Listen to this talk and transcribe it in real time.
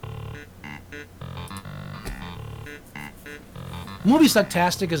Movie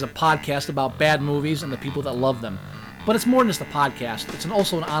Sucktastic is a podcast about bad movies and the people that love them. But it's more than just a podcast, it's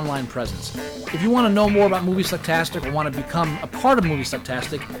also an online presence. If you want to know more about Movie Sucktastic or want to become a part of Movie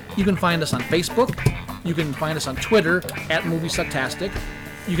Sucktastic, you can find us on Facebook, you can find us on Twitter at Movie Sucktastic,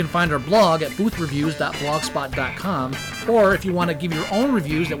 you can find our blog at boothreviews.blogspot.com, or if you want to give your own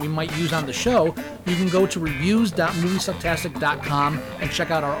reviews that we might use on the show, you can go to reviews.moviesucktastic.com and check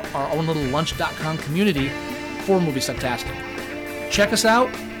out our own little lunch.com community for Movie Sucktastic. Check us out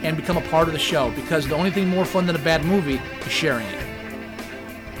and become a part of the show, because the only thing more fun than a bad movie is sharing it.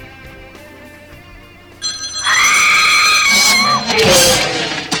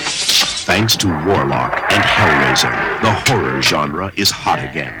 Thanks to Warlock and Hellraiser, the horror genre is hot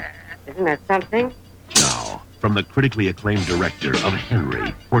again. Isn't that something? Now, from the critically acclaimed director of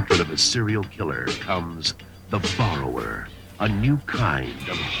Henry, Portrait of a Serial Killer, comes The Borrower, a new kind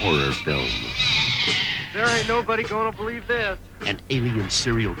of horror film. There ain't nobody gonna believe this. An alien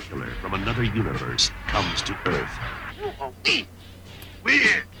serial killer from another universe comes to Earth.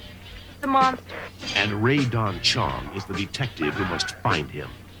 Weird. The monster. And Ray Don Chong is the detective who must find him.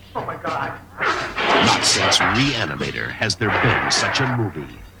 Oh my God. Not since Reanimator has there been such a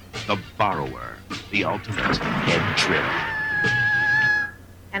movie. The Borrower, the ultimate head trip.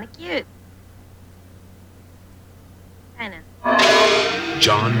 Kinda cute. Kinda.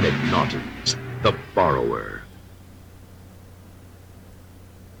 John McNaughton's The Borrower.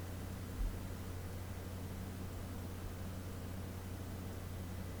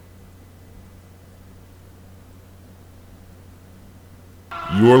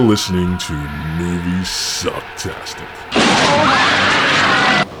 You're listening to Movie Sucktastic.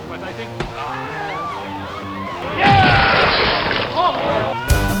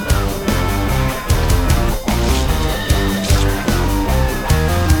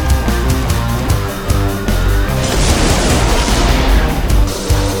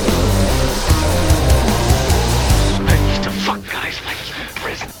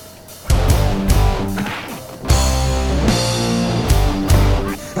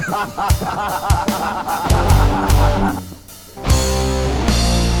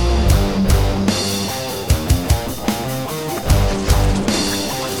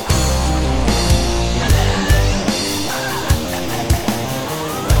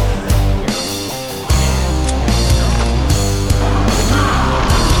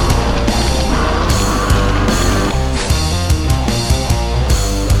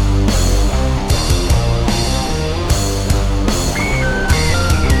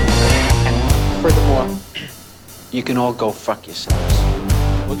 You can all go fuck yourselves.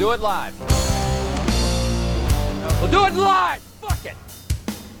 We'll do it live. We'll do it live! Fuck it!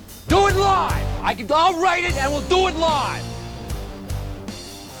 Do it live! I'll write it and we'll do it live!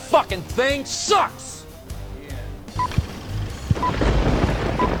 Fucking thing sucks!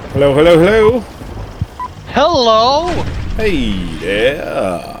 Hello, hello, hello. Hello! Hey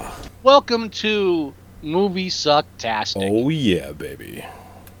there. Welcome to Movie Sucktastic. Oh yeah, baby.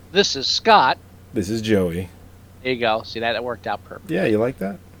 This is Scott. This is Joey. There you go. See that? It worked out perfect. Yeah, you like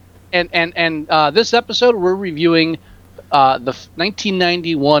that? And this episode we're reviewing the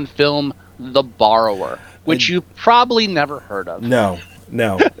 1991 film The Borrower, which you probably never heard of. No.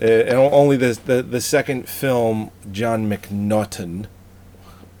 Only the second film John McNaughton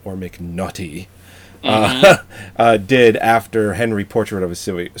or McNaughty did after Henry, Portrait of a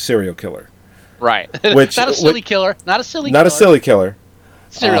Serial Killer. Right. Which not a silly killer. Not a silly killer. Not a silly killer.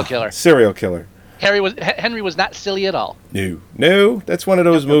 Serial killer. Serial killer. Henry was not silly at all. No. That's one of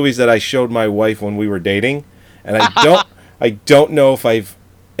those movies that I showed my wife when we were dating, and I don't know if I've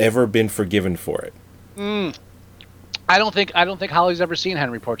ever been forgiven for it. I don't think Holly's ever seen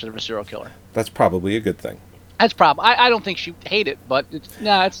Henry, Portrait of a Serial Killer. That's probably a good thing. That's probably. I don't think she'd hate it, but it's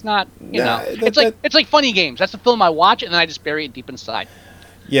not. It's like Funny Games. That's a film I watch and then I just bury it deep inside.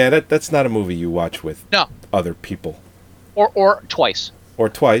 Yeah, that's not a movie you watch with other people. Or twice. Or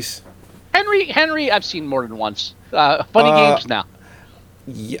twice. Henry, I've seen more than once. Funny Games now.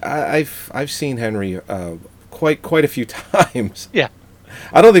 Yeah, I've seen Henry quite a few times. Yeah.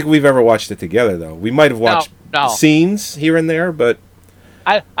 I don't think we've ever watched it together though. We might have watched scenes here and there, but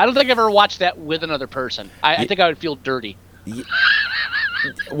I don't think I've ever watched that with another person. I think I would feel dirty.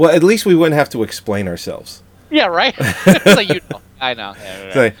 Well, at least we wouldn't have to explain ourselves. Yeah, right. I know.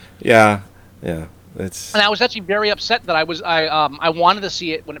 Yeah. And I was actually very upset that I wanted to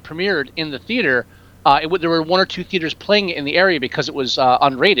see it when it premiered in the theater. There were one or two theaters playing it in the area because it was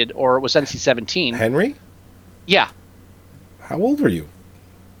unrated or it was NC-17. Henry? Yeah. How old were you?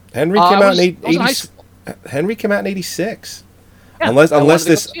 Henry came out in 80. Henry came out in 86. Yeah, unless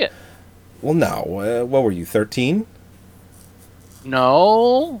this. See it. Well, no. What were you? 13?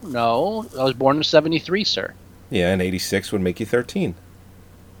 No. I was born in 73, sir. Yeah, and 86 would make you 13.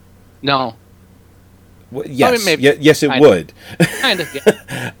 No. Well, yes, mean, maybe. Yes, it Kind of. would. Kind of.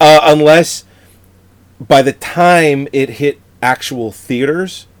 Yeah. Unless by the time it hit actual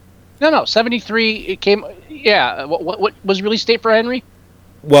theaters. No. 73. It came. Yeah. What was release date for Henry?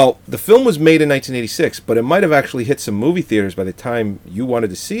 Well, the film was made in 1986, but it might have actually hit some movie theaters by the time you wanted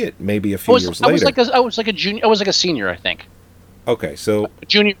to see it, maybe a few years later. I was like a junior. I was like a senior, I think. Okay, so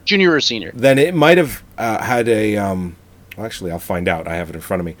Junior or senior. then it might have had a. Well, actually, I'll find out. I have it in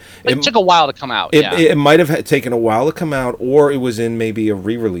front of me. It took a while to come out. It might have taken a while to come out, or it was in maybe a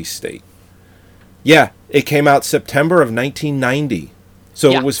re-release state. Yeah, it came out September of 1990.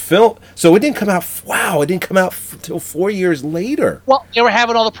 So it was filmed. So it didn't come out. Wow, it didn't come out until 4 years later. Well, they were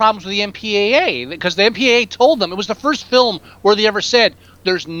having all the problems with the MPAA because the MPAA told them it was the first film where they ever said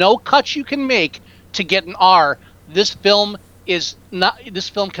there's no cuts you can make to get an R. This film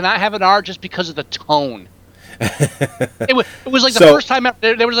cannot have an R just because of the tone. it was like the first time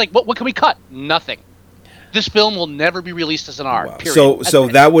they were like, what can we cut? Nothing. This film will never be released as an R. Wow. Period. So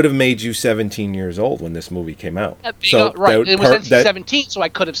that would have made you 17 years old when this movie came out. Right. It was NC-17, so I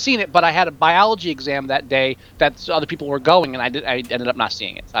could have seen it, but I had a biology exam that day that other people were going, and I ended up not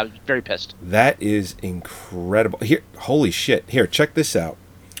seeing it. So I was very pissed. That is incredible. Here, holy shit. Here, check this out.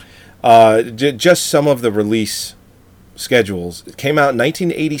 Just some of the release schedules. It came out in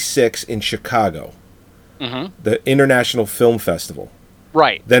 1986 in Chicago, the International Film Festival.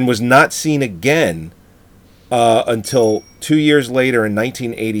 Right. Then was not seen again until 2 years later in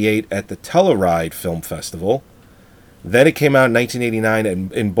 1988 at the Telluride Film Festival. Then it came out in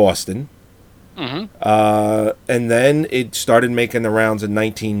 1989 in Boston. And then it started making the rounds in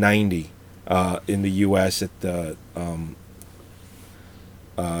 1990 in the U.S. at the...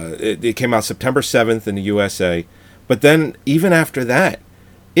 it came out September 7th in the USA. But then, even after that,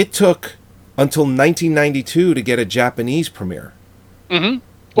 it took until 1992 to get a Japanese premiere.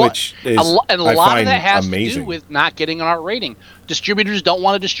 Which is, a lot of that has amazing. to do with not getting an R rating. Distributors don't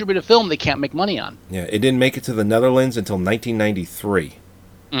want to distribute a film they can't make money on. Yeah, it didn't make it to the Netherlands until 1993.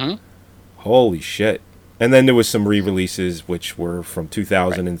 Holy shit. And then there was some re-releases, which were from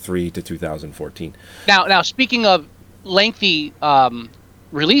 2003 to 2014. Now, speaking of lengthy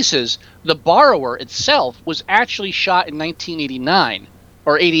releases, The Borrower itself was actually shot in 1989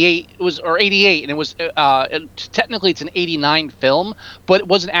 or 88. It was 88, and it was technically it's an 89 film, but it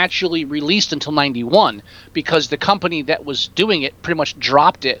wasn't actually released until 91 because the company that was doing it pretty much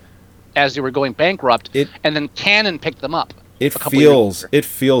dropped it as they were going bankrupt, and then Canon picked them up. It feels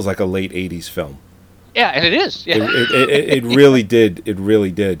like a late 80s film. Yeah, and it is. Yeah. It really did. It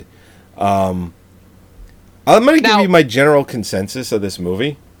really did. I'm going to give you my general consensus of this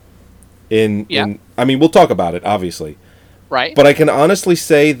movie. I mean, we'll talk about it, obviously. Right. But I can honestly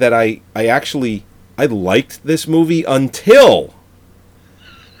say that I liked this movie until...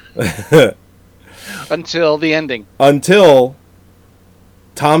 until the ending. Until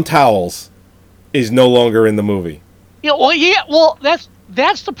Tom Towles is no longer in the movie. Yeah, well, that's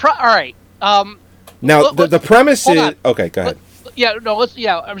the all right. Now, the premise is... Okay, go ahead.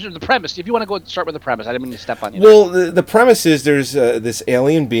 The premise. If you want to go start with the premise, I didn't mean to step on you. Well, the premise is there's this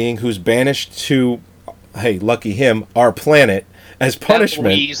alien being who's banished to, hey, lucky him, our planet as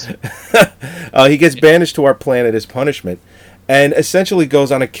punishment. He gets banished to our planet as punishment, and essentially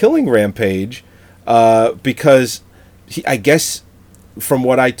goes on a killing rampage because I guess from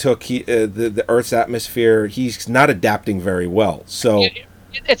what I took, the Earth's atmosphere, he's not adapting very well. So.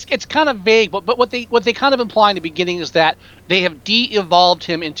 It's kind of vague, but what they kind of imply in the beginning is that they have de-evolved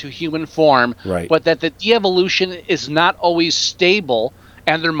him into human form, right. But that the de-evolution is not always stable,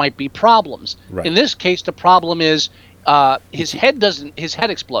 and there might be problems. Right. In this case, the problem is his head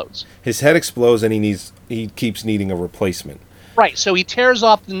explodes. His head explodes, and he keeps needing a replacement. Right. So he tears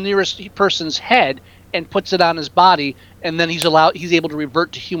off the nearest person's head and puts it on his body, and then he's able to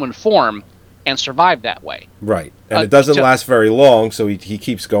revert to human form and survive that way. Right. And it doesn't last very long, so he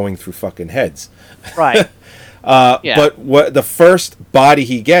keeps going through fucking heads. Right. But what the first body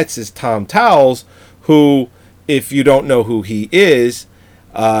he gets is Tom Towles, who, if you don't know who he is,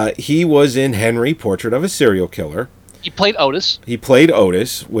 he was in Henry, Portrait of a Serial Killer. He played Otis.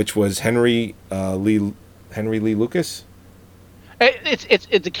 Which was Henry Lee Lucas.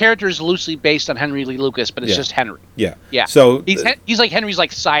 The character is loosely based on Henry Lee Lucas, but it's just Henry. Yeah. Yeah. So he's like Henry's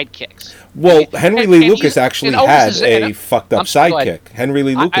sidekicks. Well, Henry Lee Lucas actually had a fucked up sidekick. Henry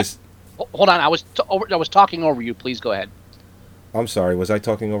Lee Lucas. Hold on, I was talking over you. Please go ahead. I'm sorry. Was I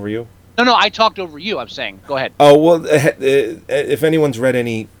talking over you? No, I talked over you. I'm saying, go ahead. Oh well, if anyone's read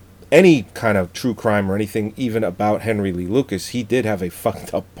any any kind of true crime or anything, even about Henry Lee Lucas, he did have a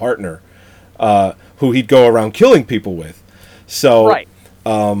fucked up partner who he'd go around killing people with. So Right.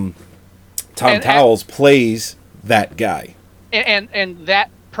 Tom Towles plays that guy. And that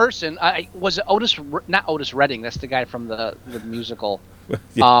person was it Otis, not Otis Redding. That's the guy from the musical.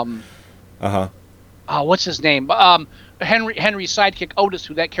 Yeah. What's his name? Henry's sidekick Otis,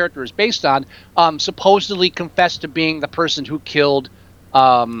 who that character is based on, supposedly confessed to being the person who killed.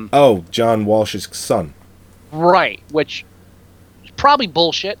 John Walsh's son. Right, which is probably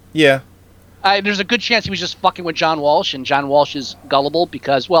bullshit. Yeah. There's a good chance he was just fucking with John Walsh, and John Walsh is gullible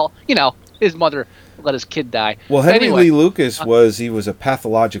because, well, his mother let his kid die. Well, Henry anyway, Lee Lucas was a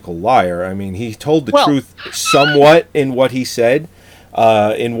pathological liar. I mean, he told the truth somewhat in what he said.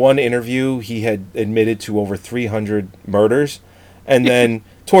 In one interview, he had admitted to over 300 murders. And then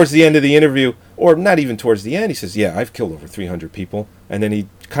towards the end of the interview, or not even towards the end, he says, yeah, I've killed over 300 people. And then he'd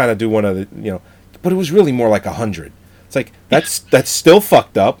kind of do one of the, but it was really more like 100. It's like, that's still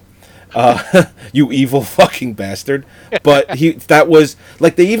fucked up. You evil fucking bastard. But that was,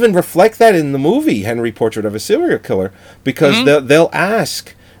 like, they even reflect that in the movie, Henry, Portrait of a Serial Killer, because they'll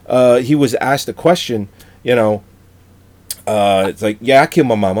ask, he was asked a question, it's like, yeah, I killed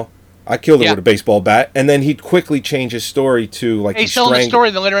my mama. I killed her with a baseball bat. And then he'd quickly change his story to, like, he's telling the story,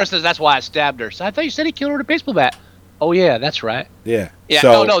 and the later says, that's why I stabbed her. So I thought you said he killed her with a baseball bat. Oh, yeah, that's right. Yeah. Yeah,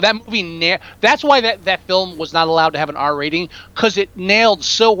 So, no, that movie, that's why that film was not allowed to have an R rating, because it nailed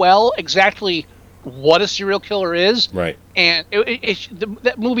so well exactly what a serial killer is. Right. And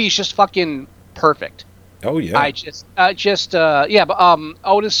that movie is just fucking perfect. Oh, yeah. But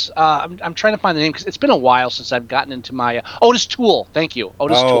Otis, I'm trying to find the name, because it's been a while since I've gotten into my, Otis Toole, thank you.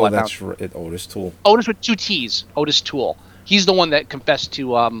 Otis Toole. That's right, Otis Toole. Otis with 2 T's, Otis Toole. He's the one that confessed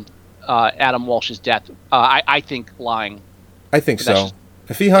to Adam Walsh's death, I think lying. I think so.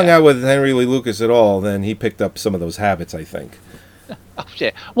 If he hung out with Henry Lee Lucas at all, then he picked up some of those habits, I think. Oh,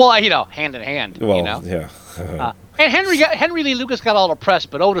 shit. Well, hand in hand. Well, yeah. And Henry Lee Lucas got all the press,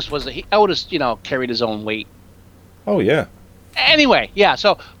 but Otis carried his own weight. Oh, yeah. Anyway, yeah.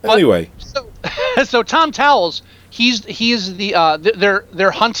 So Tom Towles, he is the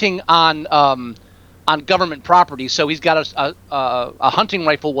they're hunting on government property, so he's got a hunting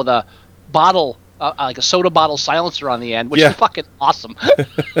rifle with a bottle, like a soda bottle silencer on the end, which is fucking awesome.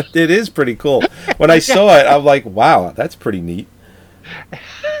 It is pretty cool. When I saw it, I'm like, wow, that's pretty neat.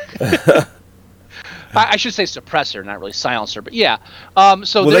 I should say suppressor, not really silencer, but yeah.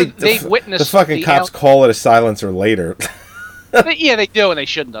 So they witnessed the fucking cops call it a silencer later. They do, and they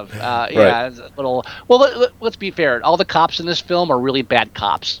shouldn't have. Yeah, it's a little. Well, let's be fair. All the cops in this film are really bad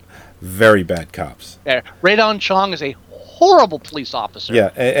cops. Very bad cops. Yeah, Radon Chong is a horrible police officer. Yeah,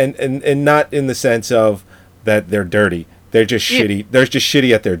 and not in the sense of that they're dirty. They're just shitty. They're just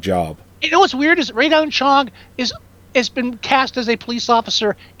shitty at their job. You know what's weird is Radon Chong has been cast as a police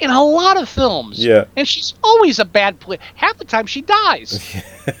officer in a lot of films. Yeah. And she's always a bad police. Half the time she dies.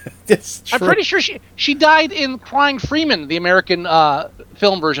 It's true. I'm pretty sure she died in Crying Freeman, the American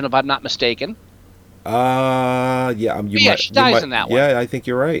film version, if I'm not mistaken. Yeah. She dies in that one. Yeah, I think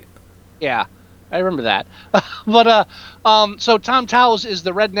you're right. Yeah, I remember that. But so Tom Towles is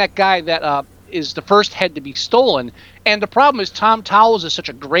the redneck guy that is the first head to be stolen. And the problem is Tom Towles is such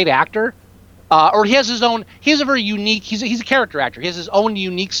a great actor. Or he has his own. He has a very unique. He's a character actor. He has his own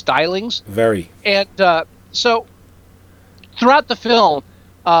unique stylings. Very. And so, throughout the film,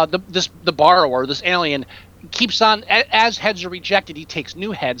 the borrower, this alien, keeps on as heads are rejected. He takes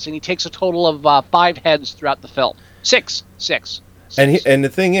new heads, and he takes a total of 5 heads throughout the film. Six. And the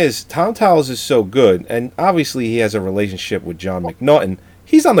thing is, Tom Towles is so good, and obviously he has a relationship with John McNaughton.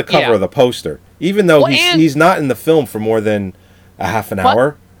 He's on the cover of the poster, even though he's not in the film for more than a half an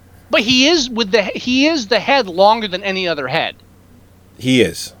hour. But he is the head longer than any other head. He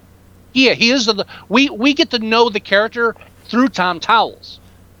is. Yeah, he is. We get to know the character through Tom Towles.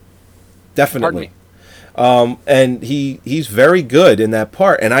 Definitely. And he's very good in that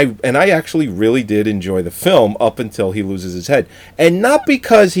part, and I actually really did enjoy the film up until he loses his head, and not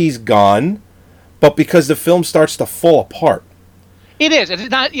because he's gone, but because the film starts to fall apart. It is. It's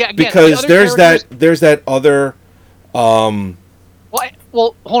not. Yeah. Again, because there's that other.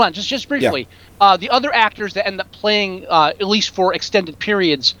 Well, hold on, just briefly. Yeah. The other actors that end up playing, at least for extended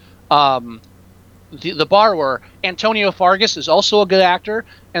periods, the borrower, Antonio Fargas is also a good actor,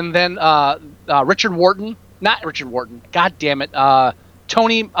 and then Richard Wharton, not Richard Wharton, god damn it,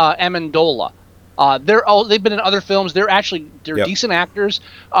 Tony Amendola. They've been in other films. They're decent actors.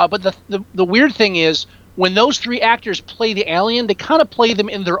 But the weird thing is when those 3 actors play the alien, they kind of play them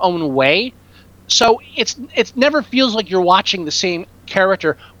in their own way. So it's never feels like you're watching the same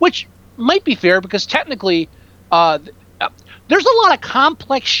character, which might be fair because technically there's a lot of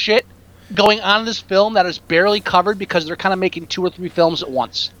complex shit going on in this film that is barely covered because they're kind of making 2 or 3 films at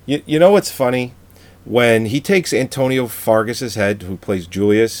once. You know what's funny? When he takes Antonio Fargas's head, who plays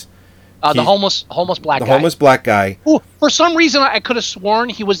Julius, the homeless black guy. The homeless black guy. Who, for some reason, I could have sworn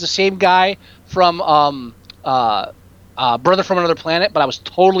he was the same guy from Brother from Another Planet, but I was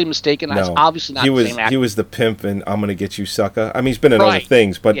totally mistaken. That's obviously not the same actor. He was the pimp in I'm Gonna Get You, Sucker. I mean, he's been in other Right.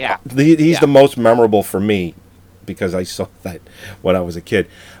 things, but Yeah. he's the most memorable for me because I saw that when I was a kid.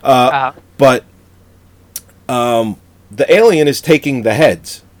 But the alien is taking the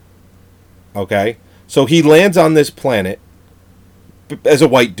heads. Okay? So he lands on this planet as a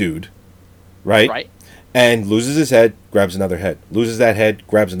white dude, right? Right. And loses his head, grabs another head. Loses that head,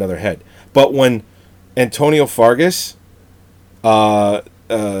 grabs another head. But when Antonio Fargas,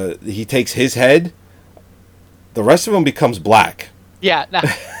 he takes his head, the rest of him becomes black. Yeah.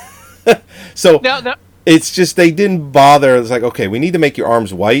 So No. it's just they didn't bother. It's like, okay, we need to make your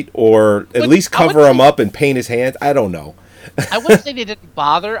arms white or at least cover him up and paint his hands. I don't know. I wouldn't say they didn't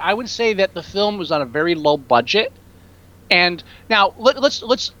bother. I would say that the film was on a very low budget. And now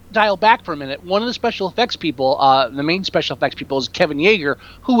let's dial back for a minute. One of the special effects people, the main special effects people, is Kevin Yeager,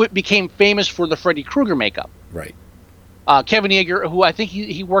 who became famous for the Freddy Krueger makeup. Right. Kevin Yeager, who I think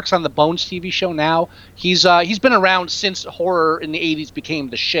he works on the Bones TV show now. He's been around since horror in the 80s became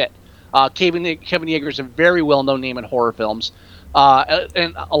the shit. Kevin Yeager is a very well-known name in horror films.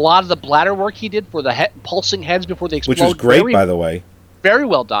 And a lot of the bladder work he did for the pulsing heads before they explode. Which was great, by the way. Very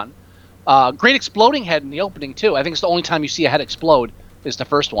well done. Great exploding head in the opening, too. I think it's the only time you see a head explode is the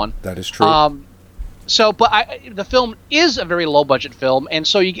first one. That is true. The film is a very low-budget film, and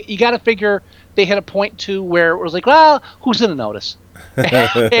so you got to figure they hit a point, too, where it was like, well, who's going to notice?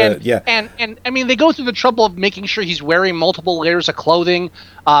 Yeah. And I mean, they go through the trouble of making sure he's wearing multiple layers of clothing,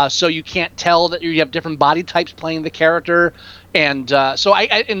 so you can't tell that you have different body types playing the character, and so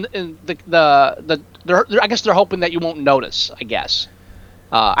I guess they're hoping that you won't notice. I guess.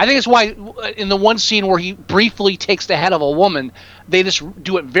 I think it's why in the one scene where he briefly takes the head of a woman, they just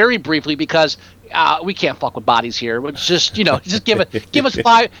do it very briefly because we can't fuck with bodies here. It's just just give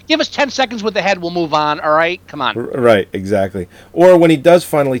us 10 seconds with the head, we'll move on. All right, come on. Right, exactly. Or when he does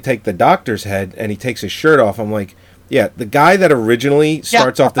finally take the doctor's head and he takes his shirt off, I'm like, yeah, the guy that originally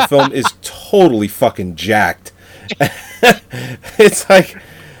starts off the film is totally fucking jacked. It's like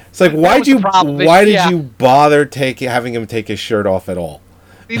why did you bother having him take his shirt off at all?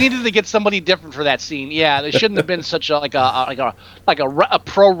 They needed to get somebody different for that scene. Yeah, they shouldn't have been such a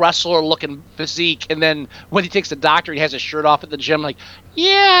pro wrestler looking physique. And then when he takes the doctor, he has his shirt off at the gym. Like,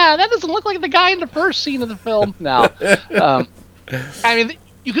 yeah, that doesn't look like the guy in the first scene of the film. No, I mean,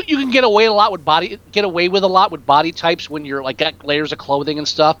 you can get away with a lot with body types when you're like got layers of clothing and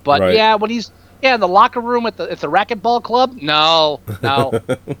stuff. But right. yeah, when he's in the locker room at the racquetball club, no,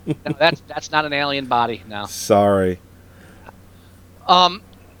 that's not an alien body. No, sorry.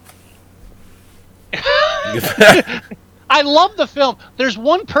 I love the film. There's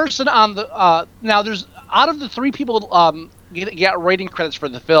one person on the now. There's out of the 3 people get writing credits for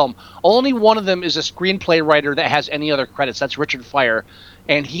the film. Only one of them is a screenplay writer that has any other credits. That's Richard Fire,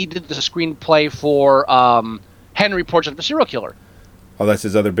 and he did the screenplay for Henry Portrait of a Serial Killer. Oh, that's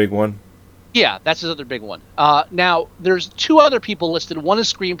his other big one. Yeah, that's his other big one. Now there's 2 other people listed. One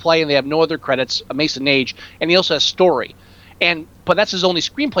is screenplay, and they have no other credits. Mason Age, and he also has story. But that's his only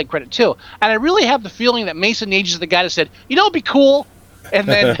screenplay credit too. And I really have the feeling that Mason Age is the guy that said, it'd be cool, and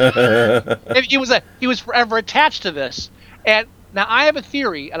then he was forever attached to this. And now I have a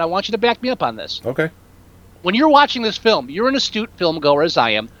theory, and I want you to back me up on this. Okay. When you're watching this film, you're an astute film goer as I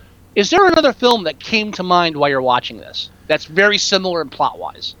am. Is there another film that came to mind while you're watching this that's very similar in plot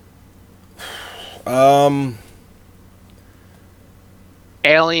wise?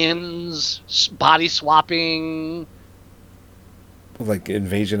 Aliens, body swapping. Like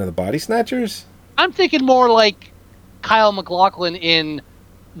Invasion of the Body Snatchers? I'm thinking more like Kyle MacLachlan in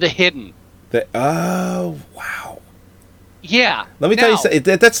The Hidden. Oh, wow. Yeah. Let me tell you something.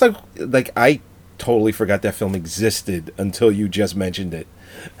 That's like I totally forgot that film existed until you just mentioned it.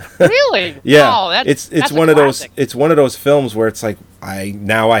 Really? Yeah. Oh, it's that's one a of those. classic. It's one of those films where it's like I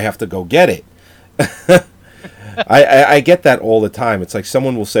have to go get it. I get that all the time. It's like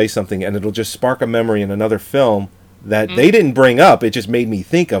someone will say something and it'll just spark a memory in another film that they didn't bring up. It just made me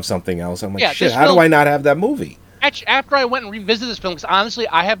think of something else. I'm like, shit, how do I not have that movie? Actually, after I went and revisited this film, because honestly,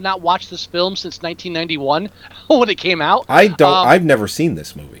 I have not watched this film since 1991 when it came out. I've never seen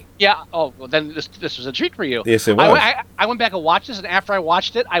this movie. Yeah. Oh, well, then this was a treat for you. Yes, it was. I went back and watched this, and after I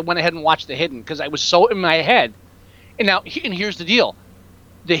watched it, I went ahead and watched The Hidden because I was so in my head. And here's the deal: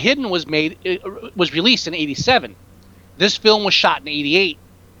 The Hidden was released in '87. This film was shot in '88,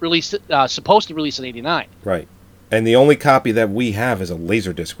 supposed to be released in '89. Right. And the only copy that we have is a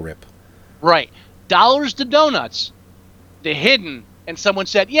Laserdisc rip. Right. Dollars to donuts. The Hidden, and someone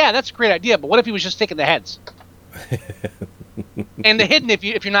said, "Yeah, that's a great idea, but what if he was just taking the heads?" And The Hidden, if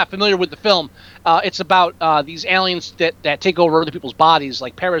you're not familiar with the film, it's about these aliens that take over other people's bodies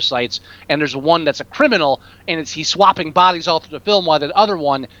like parasites, and there's one that's a criminal, and he's swapping bodies all through the film, while the other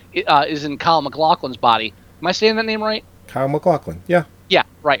one is in Kyle MacLachlan's body. Am I saying that name right? Kyle MacLachlan, yeah. Yeah,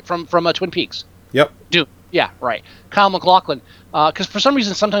 right, from Twin Peaks. Yep. Dude, yeah, right. Kyle MacLachlan, because for some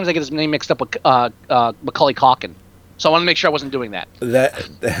reason sometimes I get his name mixed up with Macaulay Culkin. So I want to make sure I wasn't doing that.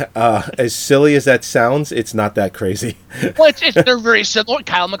 As silly as that sounds, it's not that crazy. Well, they're very similar.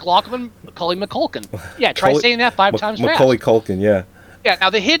 Kyle MacLachlan, Macaulay Culkin. Yeah, try saying that 5 times fast. Macaulay Culkin, yeah. Yeah, now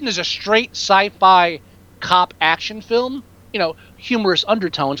The Hidden is a straight sci-fi cop action film. Humorous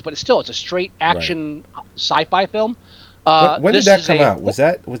undertones, but it's a straight action sci-fi film. When did that come out?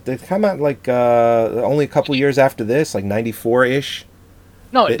 Did it come out like only a couple years after this, like 94-ish?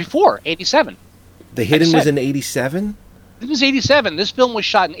 No, before, 87. The Hidden was in 87? It was 87. This film was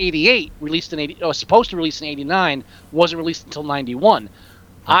shot in 88, released in 80. Was supposed to release in 89, wasn't released until 91. Okay.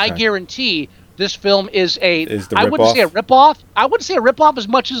 I guarantee this film is I wouldn't say a ripoff. I wouldn't say a ripoff as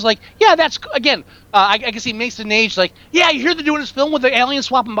much as that's again. I can see Mason Age you hear they're doing this film with the aliens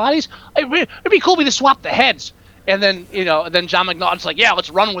swapping bodies. It'd be cool if we just swap the heads. And then then John McNaughton's let's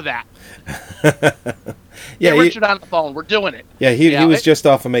run with that. Yeah, Richard on the phone. We're doing it. Yeah, he was just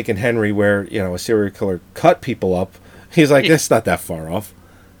off of making Henry, where a serial killer cut people up. He's like, that's not that far off.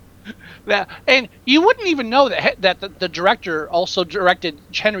 And you wouldn't even know that the director also directed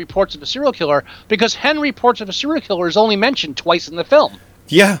Henry Portrait of a Serial Killer, because Henry Portrait of a Serial Killer is only mentioned twice in the film.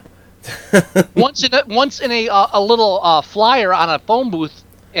 Yeah. once in a little flyer on a phone booth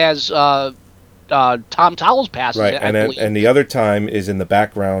as Tom Towles passes. Right, and the other time is in the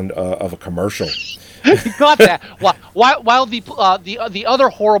background of a commercial. You got that. While the other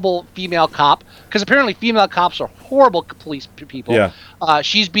horrible female cop, because apparently female cops are horrible police people. Yeah.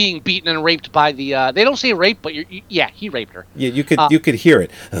 She's being beaten and raped by the. They don't say rape, but he raped her. Yeah, you could hear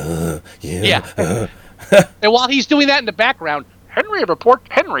it. Yeah. And while he's doing that in the background, Henry,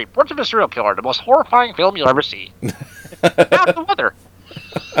 Portrait of a Serial Killer, the most horrifying film you'll ever see. Out the weather.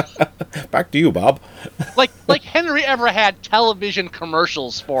 Back to you, Bob. Like Henry ever had television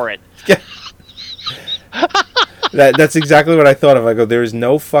commercials for it. Yeah. That's exactly what I thought of. I go, there is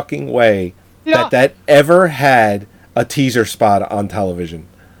no fucking way that ever had a teaser spot on television.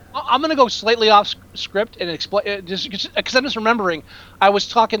 I'm going to go slightly off script and explain, just because I'm just remembering, I was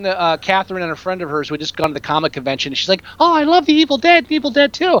talking to Catherine and a friend of hers who had just gone to the comic convention, and she's like, "Oh, I love the Evil Dead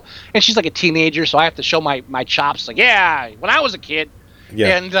 2. And she's like a teenager, so I have to show my chops. When I was a kid.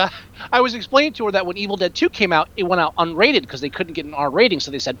 Yeah. And I was explaining to her that when Evil Dead 2 came out, it went out unrated because they couldn't get an R rating,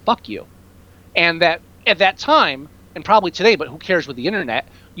 so they said, "Fuck you." And that at that time, and probably today, but who cares with the internet,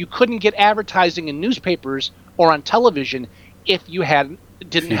 you couldn't get advertising in newspapers or on television if you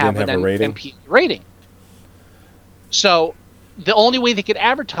didn't have an MPA rating. So the only way they could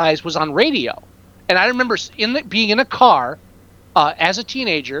advertise was on radio. And I remember being in a car as a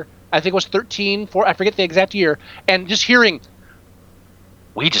teenager, I think it was 13, I forget the exact year, and just hearing,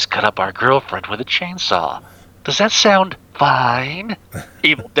 "We just cut up our girlfriend with a chainsaw. Does that sound fine?"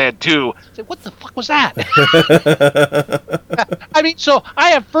 Evil Dead 2. I said, what the fuck was that? I mean, so I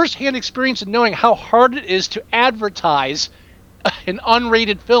have first-hand experience in knowing how hard it is to advertise an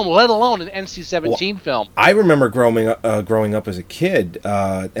unrated film, let alone an NC-17 film. I remember growing up as a kid,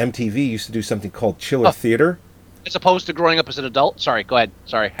 MTV used to do something called Chiller Theater. As opposed to growing up as an adult? Sorry, go ahead.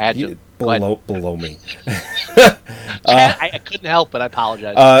 Sorry, I had to. Below me. I couldn't help it. I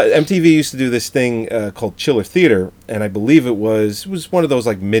apologize. MTV used to do this thing called Chiller Theater, and I believe it was one of those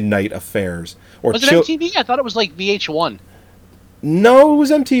midnight affairs. Was it MTV? I thought it was VH1. No, it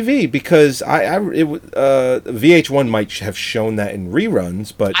was MTV, because VH1 might have shown that in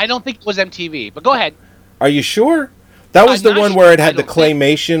reruns, but I don't think it was MTV. But go ahead. Are you sure? That was the one where it had the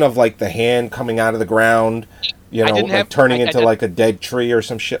claymation of the hand coming out of the ground, turning into a dead tree or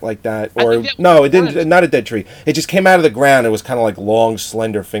some shit like that. Or no, it didn't. Not a dead tree. It just came out of the ground. It was kind of long,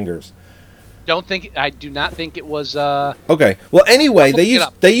 slender fingers. I do not think it was. Okay. Well, anyway,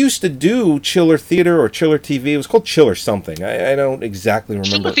 they used to do Chiller Theater or Chiller TV. It was called Chiller something. I don't exactly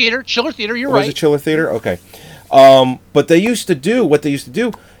remember. Chiller Theater. You're right. Was it Chiller Theater? Okay. But what they used to do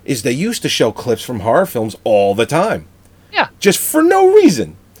is they used to show clips from horror films all the time. Yeah. Just for no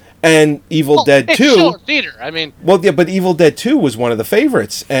reason. And Evil Dead 2. Chiller Theater. I mean. Well, yeah, but Evil Dead 2 was one of the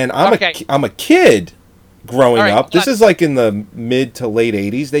favorites, and I'm a kid growing All right, up. This is like in the mid to late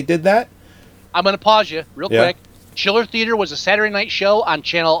 80s they did that. I'm going to pause you real Yeah. quick. Chiller Theater was a Saturday night show on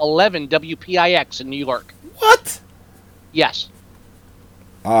Channel 11 WPIX in New York. What? Yes.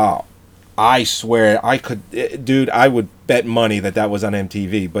 Oh, I swear I could, dude. I would bet money that was on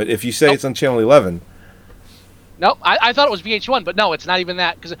MTV. But if you say Nope. it's on Channel 11, No, I thought it was VH1, but no, it's not even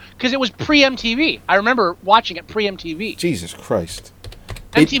that because it was pre-MTV. I remember watching it pre-MTV. Jesus Christ,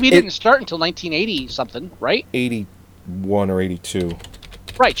 MTV didn't start until 1980 something, right? 81 or 82.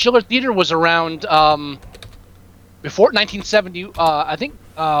 Right. Chiller Theater was around before 1970. I think.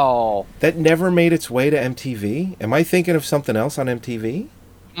 Oh, That never made its way to MTV. Am I thinking of something else on MTV?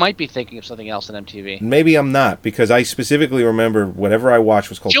 might be thinking of something else on MTV. Maybe I'm not, because I specifically remember whatever I watched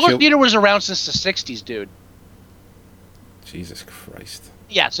was called Chiller Theater was around since the 60s, dude. Jesus Christ.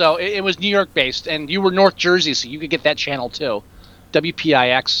 Yeah, so it was New York based, and you were North Jersey, so you could get that channel too.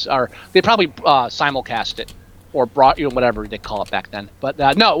 WPIX, or they probably simulcast it or brought whatever they call it back then. But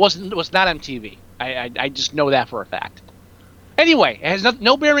no, it wasn't. It was not MTV. I just know that for a fact. Anyway, it has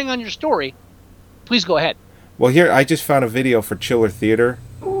no bearing on your story. Please go ahead. Well, here I just found a video for Chiller Theater.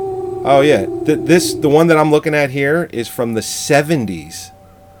 Oh yeah, the one that I'm looking at here is from the 70s.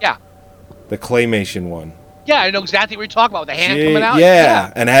 Yeah. The claymation one. Yeah, I know exactly what you're talking about. With the hand coming out.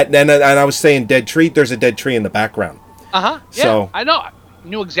 Yeah, and I was saying dead tree. There's a dead tree in the background. Yeah, So- I know. I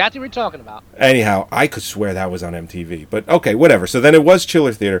knew exactly what you're talking about. Anyhow, I could swear that was on MTV, but okay, whatever. So then it was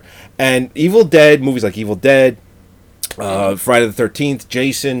Chiller Theater, and Evil Dead movies like Evil Dead, Friday the 13th,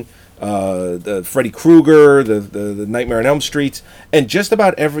 Jason, the Freddy Krueger, the Nightmare on Elm Streets, and just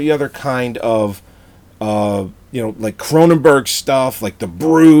about every other kind of like Cronenberg stuff, like The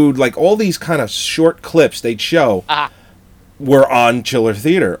Brood, like all these kind of short clips they'd show were on Chiller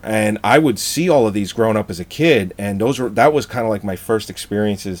Theater, and I would see all of these growing up as a kid, and that was kind of like my first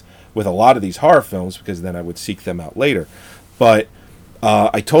experiences with a lot of these horror films, because then I would seek them out later. But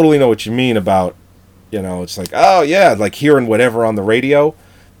I totally know what you mean about, it's like, oh yeah, like hearing whatever on the radio.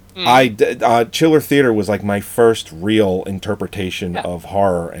 Chiller Theater was like my first real interpretation of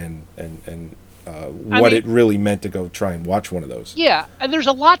horror and what it really meant to go try and watch one of those. Yeah, and there's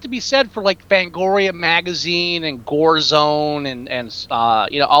a lot to be said for like Fangoria magazine and Gore Zone and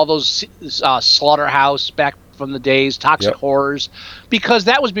all those Slaughterhouse back from the days, Toxic Horrors, because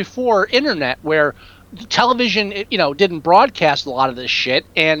that was before internet, where television didn't broadcast a lot of this shit,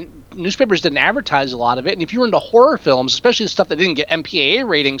 and newspapers didn't advertise a lot of it. And if you were into horror films, especially the stuff that didn't get MPAA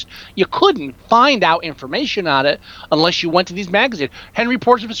ratings, you couldn't find out information on it unless you went to these magazines. Henry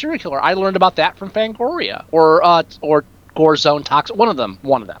Portrait of a Serial Killer, I learned about that from Fangoria or Gore Zone, Toxic, one of them.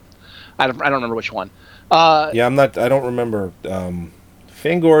 I don't remember which one. I don't remember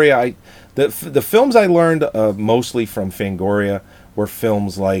Fangoria. The films I learned mostly from Fangoria were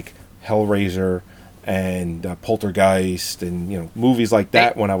films like Hellraiser and Poltergeist, and movies like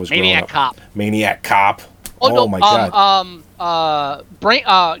that when I was growing up. Maniac Cop. Oh my God.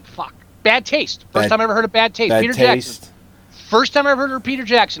 Bad Taste. First time I ever heard of Bad Taste. Peter Jackson. First time I ever heard of Peter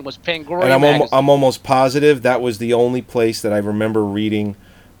Jackson was Fangoria. And I'm almost positive that was the only place that I remember reading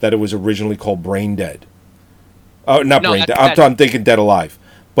that it was originally called Brain Dead. Oh, not Brain Dead. I'm thinking Dead Alive.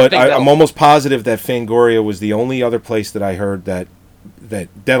 But I'm almost positive that Fangoria was the only other place that I heard that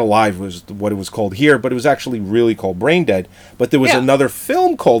Dead Alive was what it was called here, but it was actually really called Brain Dead. But there was another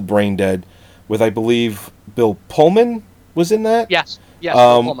film called Brain Dead with, I believe, Bill Pullman was in that? Yes,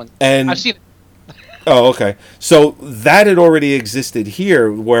 Bill Pullman. And I've seen it. Oh, okay. So that had already existed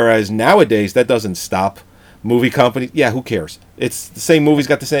here, whereas nowadays that doesn't stop movie companies. Yeah, who cares? It's the same movie's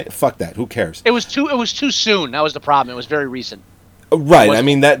got the same. Fuck that. Who cares? It was too soon. That was the problem. It was very recent. Right. I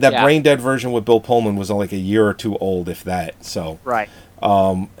mean that Brain Dead version with Bill Pullman was like a year or two old, if that. So right.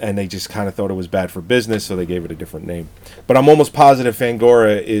 And they just kind of thought it was bad for business, so they gave it a different name. But I'm almost positive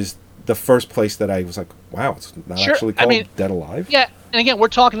Fangoria is the first place that I was like, wow, it's not actually called Dead Alive. Yeah, and again, we're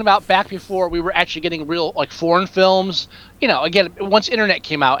talking about back before we were actually getting real like foreign films. Again, once internet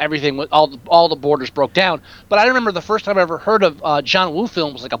came out, everything all the borders broke down. But I remember the first time I ever heard of John Woo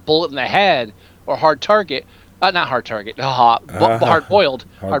films like A Bullet in the Head or Hard Target. Not Hard Target. Hard Boiled.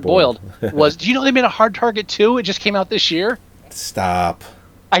 Hard Boiled was. Do you know they made a Hard Target 2? It just came out this year. Stop.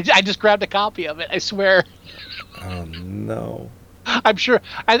 I just grabbed a copy of it. I swear. Oh no. I'm sure.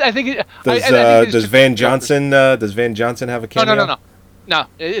 I think. Does Van Johnson? Does Van Johnson have a cameo? No.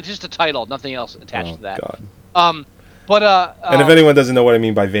 It's just a title. Nothing else attached to that. God. And if anyone doesn't know what I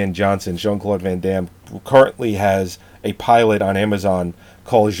mean by Van Johnson, Jean-Claude Van Damme currently has a pilot on Amazon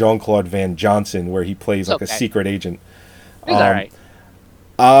called Jean-Claude Van Johnson, where he plays like a secret agent. He's all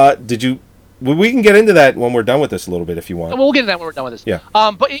right. Did you Well, we can get into that when we're done with this a little bit if you want. We'll get into that when we're done with this. Yeah.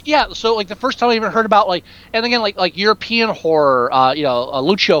 But yeah, so like the first time I even heard about and again like European horror,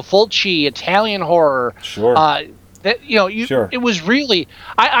 Lucio Fulci, Italian horror. Sure. That Sure. It was really.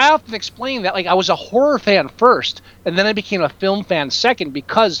 I often explain that I was a horror fan first, and then I became a film fan second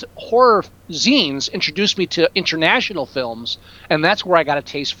because horror zines introduced me to international films, and that's where I got a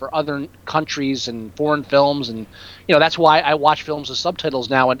taste for other countries and foreign films, and that's why I watch films with subtitles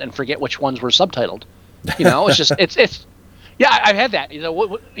now and forget which ones were subtitled. It's just it's. Yeah, I've had that. I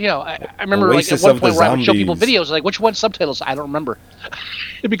remember at one point where I would show people videos which one's subtitles. I don't remember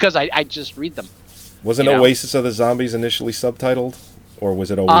because I just read them. Wasn't Oasis of the Zombies initially subtitled, or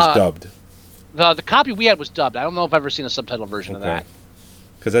was it always dubbed? The copy we had was dubbed. I don't know if I've ever seen a subtitle version of that.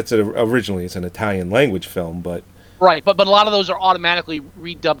 Because originally it's an Italian language film, but right. But a lot of those are automatically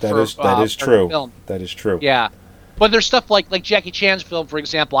redubbed. That is true. Film. That is true. Yeah, but there's stuff like Jackie Chan's film, for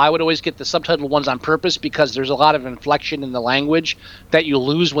example. I would always get the subtitled ones on purpose because there's a lot of inflection in the language that you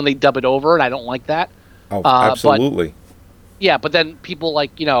lose when they dub it over, and I don't like that. Oh, absolutely. But then people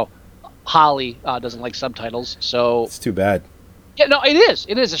Holly doesn't like subtitles, so it's too bad. Yeah, no, it is.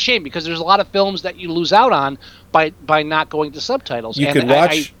 It is a shame because there's a lot of films that you lose out on by not going to subtitles. You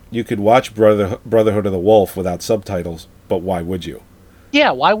could watch Brotherhood of the Wolf without subtitles, but why would you? Yeah,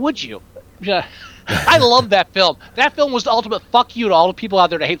 why would you? Yeah, I love that film. That film was the ultimate fuck you to all the people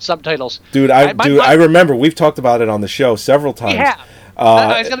out there that hate subtitles. Dude, I remember we've talked about it on the show several times. Yeah,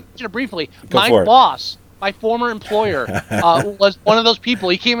 I was going to mention it briefly. My boss. My former employer was one of those people.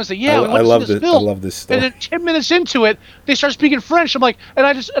 He came and said, "Yeah, we went to see this film." I love this stuff. And then 10 minutes into it, they start speaking French. I'm like,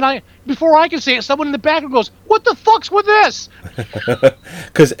 before I can say it, someone in the background goes, "What the fuck's with this?"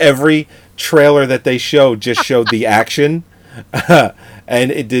 Because every trailer that they showed just showed the action, and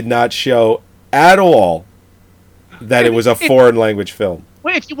it did not show at all that it was a foreign language film.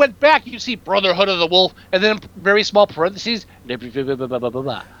 Well, if you went back, you see Brotherhood of the Wolf, and then very small parentheses. Yeah,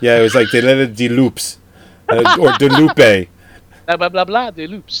 it was like de Loops. Or de Lupe. Blah, blah, blah, blah, de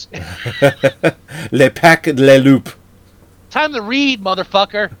Loops. Le Pack de Loup. Time to read,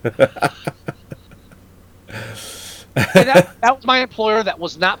 motherfucker. that was my employer that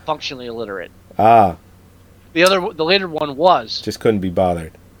was not functionally illiterate. Ah. The later one was. Just couldn't be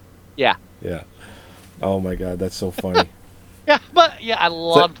bothered. Yeah. Yeah. Oh my God, that's so funny. Yeah, but I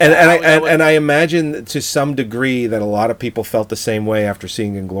loved that. And I imagine to some degree that a lot of people felt the same way after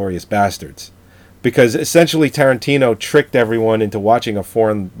seeing Inglourious Bastards. Because essentially Tarantino tricked everyone into watching a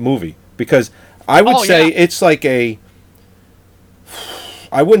foreign movie. Because I would say it's like I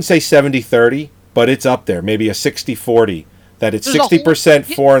wouldn't say 70-30, but it's up there. Maybe a 60-40. That it's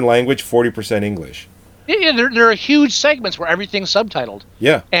 60% foreign language, 40% English. Yeah, there are huge segments where everything's subtitled.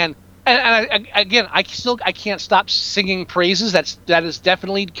 Yeah. And again, I can't stop singing praises. That is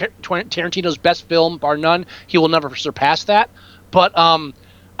definitely Tarantino's best film, bar none. He will never surpass that. But I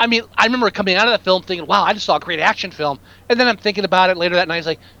remember coming out of that film thinking, wow, I just saw a great action film. And then I'm thinking about it later that night. I was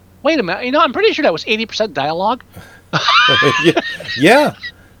like, wait a minute. I'm pretty sure that was 80% dialogue. Yeah.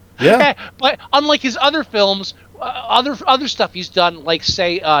 But unlike his other films, other stuff he's done, like,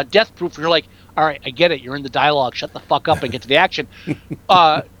 say, Death Proof, you're like, all right, I get it. You're in the dialogue. Shut the fuck up and get to the action.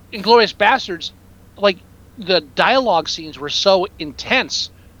 Inglourious Bastards, the dialogue scenes were so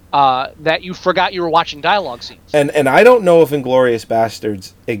intense that you forgot you were watching dialogue scenes. And I don't know if Inglourious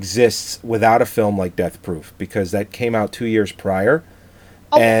Bastards exists without a film like Death Proof, because that came out 2 years prior.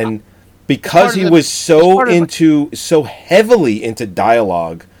 And because he was so heavily into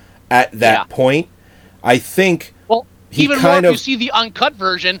dialogue at that point, I think he even more if you see the uncut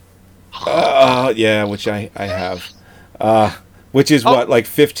version. Yeah, which I have. Which is like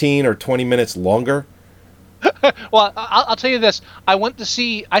 15 or 20 minutes longer? Well, I'll tell you this. I went to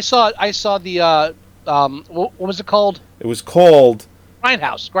see. I saw the. What was it called? It was called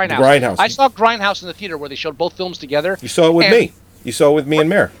Grindhouse. I saw Grindhouse in the theater where they showed both films together. You saw it with me. You saw it with me and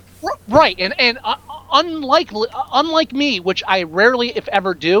Mare. Right, and unlike me, which I rarely, if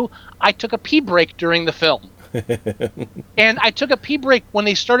ever, do, I took a pee break during the film. And I took a pee break when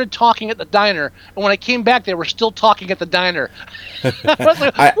they started talking at the diner, and when I came back, they were still talking at the diner. I was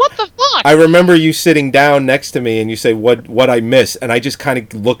like, what the fuck? I remember you sitting down next to me, and you say, "What I miss?" And I just kind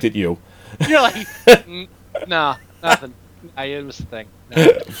of looked at you. You're like, no, nothing. It was the thing. No.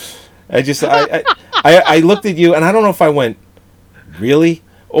 I looked at you, and I don't know if I went, really?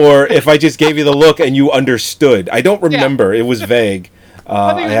 Or if I just gave you the look and you understood. I don't remember. Yeah. It was vague.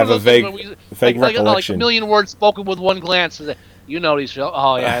 I have a vague recollection. Like a million words spoken with one glance. You know these films.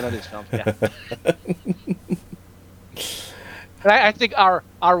 Oh, yeah, I know these films. Yeah. And I think our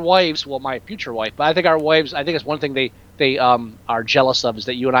wives, well, my future wife, but I think our wives, I think it's one thing they they are jealous of is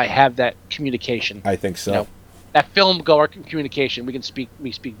that you and I have that communication. I think so. You know, that film goer communication. We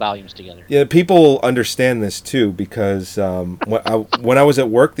speak volumes together. Yeah, people understand this too because when I was at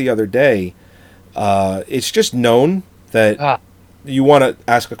work the other day, it's just known that you want to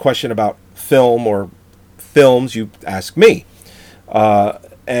ask a question about film or films, you ask me.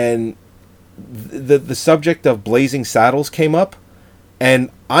 And the subject of Blazing Saddles came up, and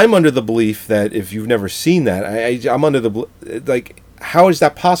I'm under the belief that if you've never seen that, I'm under the like, how is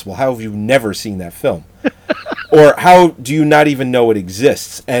that possible? How have you never seen that film? Or how do you not even know it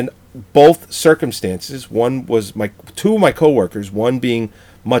exists? And both circumstances, one was two of my coworkers, one being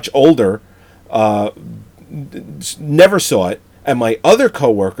much older, never saw it, and my other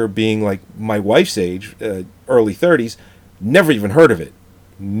coworker being like my wife's age, early 30s, never even heard of it,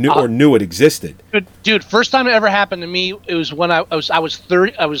 knew it existed. Dude, first time it ever happened to me, it was when I was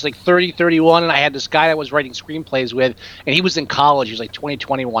 30, I was like 30, 31, and I had this guy I was writing screenplays with, and he was in college. He was like 20,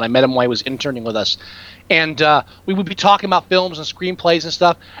 21. I met him while he was interning with us. And we would be talking about films and screenplays and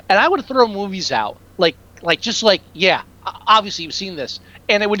stuff, and I would throw movies out, yeah, obviously you've seen this,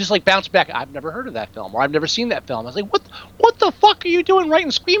 and it would just like bounce back. I've never heard of that film, or I've never seen that film. I was like, what the fuck are you doing writing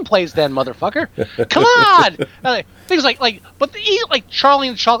screenplays then, motherfucker? Come on, things like Charlie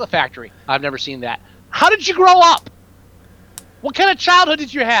and the Chocolate Factory. I've never seen that. How did you grow up? What kind of childhood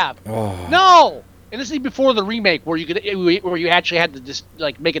did you have? Oh. No. And this is before the remake, where you actually had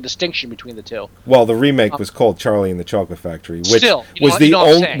to make a distinction between the two. Well, the remake was called Charlie and the Chocolate Factory, which still,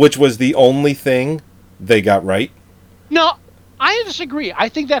 which was the only thing they got right. No, I disagree. I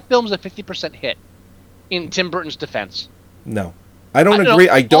think that film's a 50% hit. In Tim Burton's defense. No, I don't agree.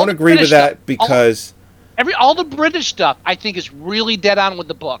 I don't agree with that because all the British stuff I think is really dead on with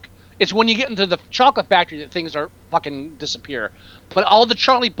the book. It's when you get into the Chocolate Factory that things are fucking disappear. But all the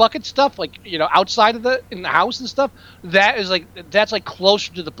Charlie Bucket stuff, outside of in the house and stuff, that's like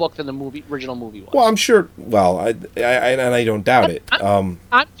closer to the book than the original movie was. Well, I'm sure. Well, I don't doubt it. I'm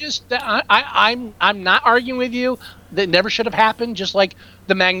not arguing with you. That never should have happened. Just like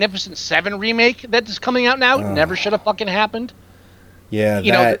the Magnificent Seven remake that is coming out now never should have fucking happened. Yeah,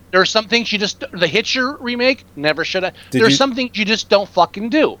 there are some things the Hitcher remake never should have. There's some things you just don't fucking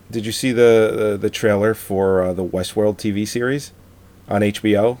do. Did you see the trailer for the Westworld TV series on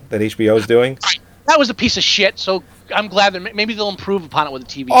HBO that HBO is doing? That was a piece of shit. So I'm glad that maybe they'll improve upon it with a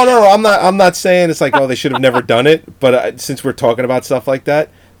TV show. Oh no, I'm not saying it's like they should have never done it. But since we're talking about stuff like that,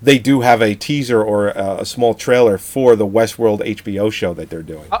 they do have a teaser or a small trailer for the Westworld HBO show that they're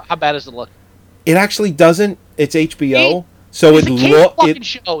doing. How bad does it look? It actually doesn't. It's HBO. So it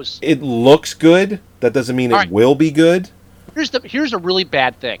looks good. That doesn't mean it will be good. Here's a really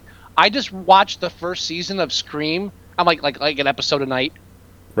bad thing. I just watched the first season of Scream. I'm like an episode a night.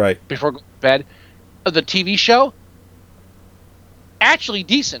 Right. Before going to bed. The TV show. Actually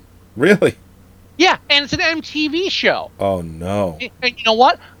decent. Really? Yeah, and it's an MTV show. Oh no. And you know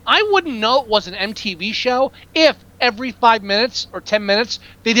what? I wouldn't know it was an MTV show if every 5 minutes or 10 minutes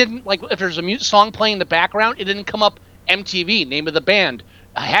they didn't if there's a song playing in the background, it didn't come up MTV, name of the band,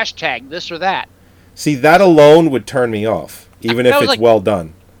 a hashtag, this or that. See, that alone would turn me off, even if it's well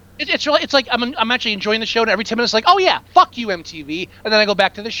done. It's like I'm actually enjoying the show, and every 10 minutes, like, oh yeah, fuck you, MTV, and then I go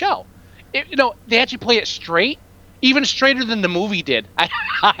back to the show. They actually play it straight, even straighter than the movie did. I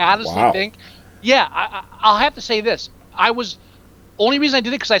honestly think. Yeah, I'll have to say this. Only reason I did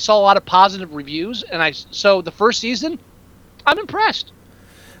it because I saw a lot of positive reviews, and so the first season, I'm impressed.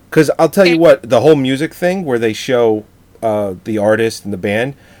 Because I'll tell you what, the whole music thing where they show the artist and the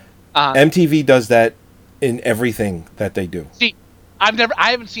band, MTV does that in everything that they do. See, I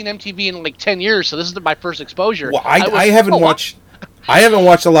haven't seen MTV in like 10 years, so this is my first exposure. Well, I haven't watched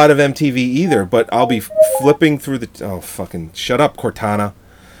a lot of MTV either, but I'll be flipping through fucking shut up, Cortana.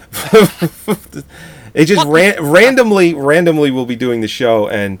 It just randomly will be doing the show,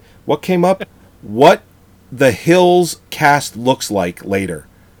 and what came up? What the Hills cast looks like later.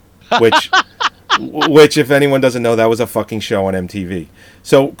 Which, if anyone doesn't know, that was a fucking show on MTV.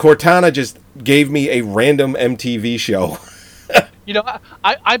 So Cortana just gave me a random MTV show.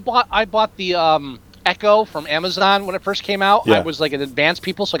 I bought the Echo from Amazon when it first came out. Yeah. I was like an advanced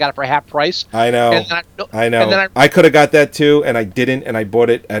people, so I got it for half price. I know. I know. And then I could have got that too, and I didn't, and I bought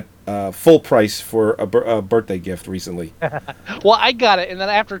it at full price for a birthday gift recently. Well, I got it, and then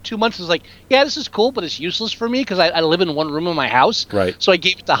after 2 months, I was like, yeah, this is cool, but it's useless for me because I live in one room in my house. Right. So I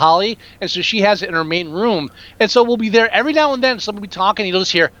gave it to Holly, and so she has it in her main room. And so we'll be there every now and then. Someone will be talking, and you'll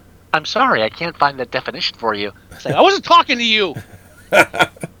just hear, I'm sorry, I can't find that definition for you. It's like, I wasn't talking to you.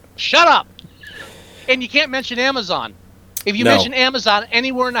 Shut up. And you can't mention Amazon. If you mention Amazon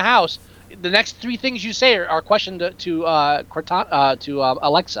anywhere in the house, the next three things you say are a question to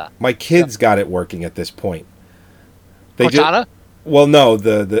Alexa. My kids got it working at this point. Cortana? Well, no,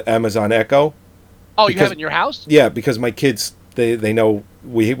 the Amazon Echo. Oh, you have it in your house? Yeah, because my kids they know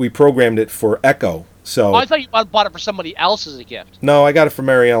we programmed it for Echo. So I thought you bought it for somebody else as a gift. No, I got it for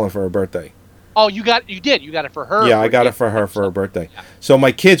Mary Ellen for her birthday. Oh, you did. You got it for her. Yeah, I got it for her for her birthday. So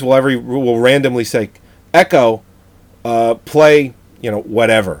my kids will randomly say, "Echo, play,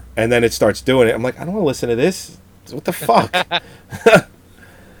 whatever," and then it starts doing it. I'm like, I don't want to listen to this. What the fuck?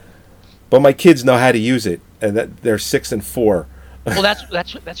 But my kids know how to use it, and they're 6 and 4. Well,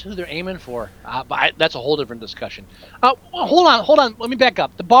 that's who they're aiming for. But that's a whole different discussion. Hold on. Let me back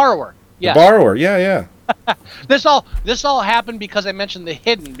up. The Borrower. Yes. The Borrower. Yeah. This all happened because I mentioned The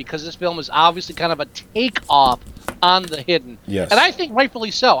Hidden, because this film is obviously kind of a takeoff on The Hidden. Yes. And I think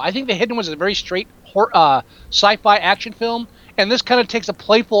rightfully so. I think The Hidden was a very straight sci-fi action film, and this kind of takes a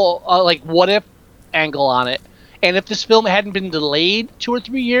playful what if angle on it. And if this film hadn't been delayed 2 or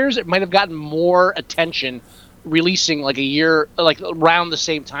 3 years, it might have gotten more attention, releasing like a year, like around the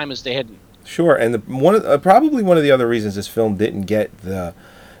same time as The Hidden. Sure, and probably one of the other reasons this film didn't get the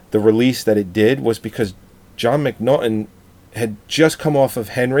release that it did was because John McNaughton had just come off of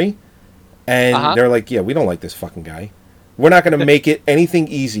Henry, and they're like, yeah, we don't like this fucking guy. We're not going to make it anything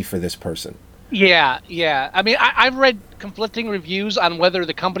easy for this person. Yeah. I mean, I've read conflicting reviews on whether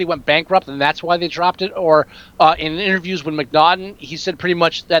the company went bankrupt and that's why they dropped it, or in interviews with McNaughton, he said pretty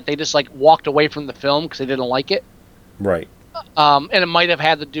much that they just walked away from the film because they didn't like it. Right. And it might have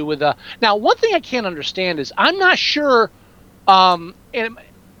had to do with Now, one thing I can't understand is I'm not sure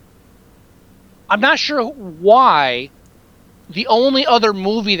why the only other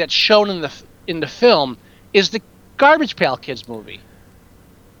movie that's shown in the film is the Garbage Pail Kids movie.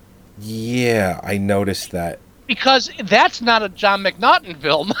 Yeah, I noticed that. Because that's not a John McNaughton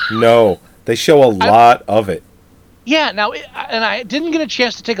film. No, they show a lot of it. Yeah, now, and I didn't get a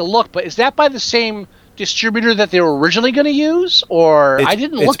chance to take a look, but is that by the same distributor that they were originally going to use? Or I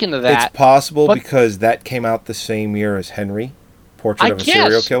didn't look into that. It's possible because that came out the same year as Henry, Portrait of a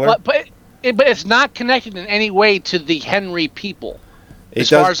Serial Killer. But it's not connected in any way to the Henry people,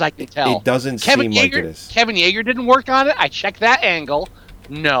 as far as I can tell. It doesn't seem like it is. Kevin Yeager didn't work on it. I checked that angle.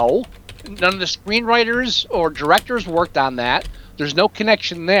 No. None of the screenwriters or directors worked on that. There's no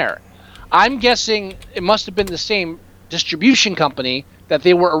connection there. I'm guessing it must have been the same distribution company that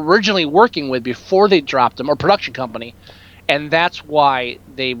they were originally working with before they dropped them, or production company, and that's why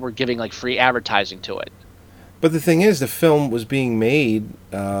they were giving free advertising to it. But the thing is, the film was being made,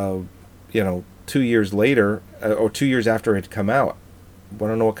 2 years later, or 2 years after it had come out. I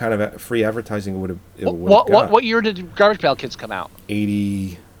don't know what kind of free advertising it would have got. What year did Garbage Pail Kids come out?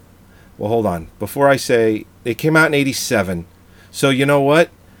 80. Well, hold on. Before I say, it came out in 87. So you know what?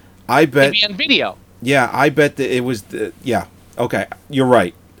 I bet. Maybe on video. Yeah, I bet that it was. Yeah. Okay, you're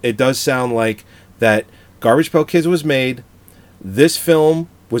right. It does sound like that. Garbage Pail Kids was made. This film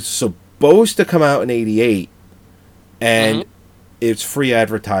was supposed to come out in 88, and it's free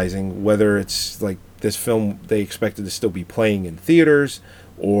advertising. Whether it's this film, they expected to still be playing in theaters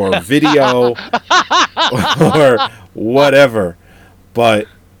or video or whatever. But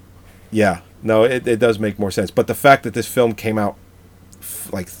yeah, no, it does make more sense. But the fact that this film came out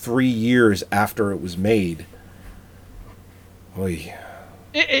 3 years after it was made,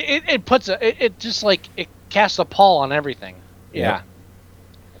 it puts it casts a pall on everything. Yeah.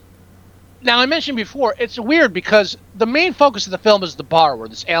 Now, I mentioned before, it's weird because the main focus of the film is the Borrower,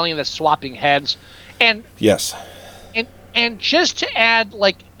 this alien that's swapping heads. And yes. And just to add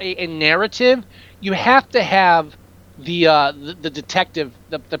a narrative, you have to have the detective,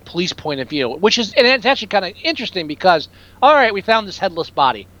 the police point of view, and it's actually kind of interesting because, all right, we found this headless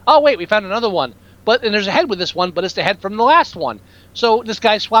body. Oh wait, we found another one. And there's a head with this one, but it's the head from the last one. So this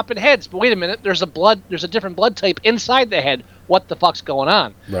guy's swapping heads. But wait a minute, there's a different blood type inside the head. What the fuck's going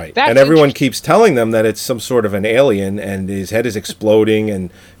on? Right. And everyone keeps telling them that it's some sort of an alien, and his head is exploding,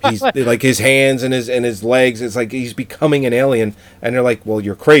 and he's his hands and his legs. It's like he's becoming an alien, and they're like, "Well,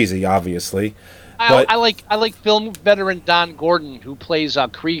 you're crazy, obviously." I like film veteran Don Gordon, who plays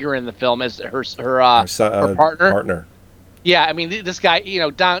Krieger in the film, as her partner. Yeah, I mean, this guy,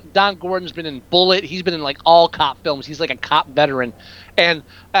 Don Gordon's been in Bullet. He's been in all cop films. He's like a cop veteran, and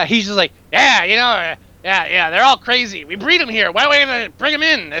he's just yeah, they're all crazy. We breed them here. Why don't we bring them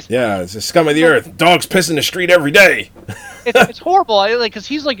in? It's the scum of the earth. Dogs piss in the street every day. it's horrible. Because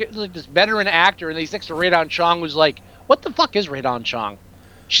he's like this veteran actor, and he's next to Rae Dawn Chong, who's like, what the fuck is Rae Dawn Chong?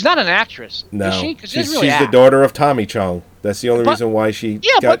 She's not an actress. No, is she? 'Cause she's really the daughter of Tommy Chong. That's the only reason why she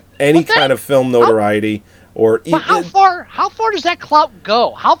got any kind of film notoriety or But how far does that clout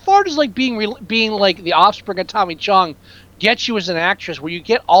go? How far does like being like the offspring of Tommy Chong get you as an actress, where you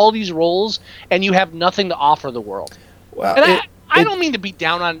get all these roles and you have nothing to offer the world? Well, And I don't mean to beat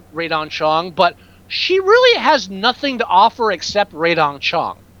down on Rae Dawn Chong, but she really has nothing to offer except Rae Dawn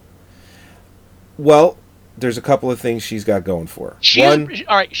Chong. Well, there's a couple of things she's got going for her.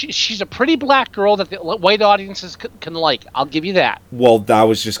 She's a pretty black girl that the white audiences can like. I'll give you that. Well, I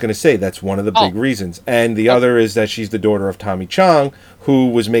was just going to say that's one of the big reasons. And the other is that she's the daughter of Tommy Chong, who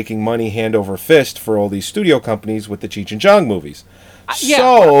was making money hand over fist for all these studio companies with the Cheech and Chong movies.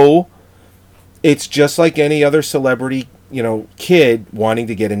 So it's just like any other celebrity, kid wanting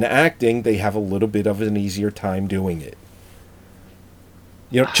to get into acting. They have a little bit of an easier time doing it.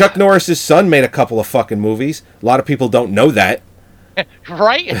 Chuck Norris's son made a couple of fucking movies. A lot of people don't know that.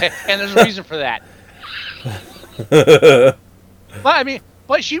 Right? And there's a reason for that.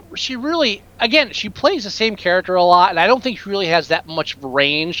 But she really, again, she plays the same character a lot, and I don't think she really has that much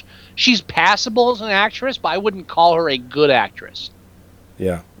range. She's passable as an actress, but I wouldn't call her a good actress.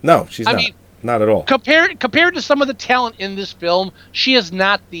 Yeah. No, she's not. Not at all. Compared to some of the talent in this film, she is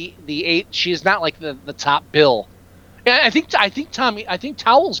not she is not like the top bill. I think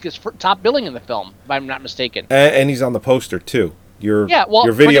Towles gets top billing in the film, if I'm not mistaken. And he's on the poster too. Your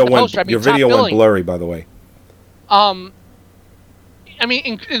video went blurry, by the way. In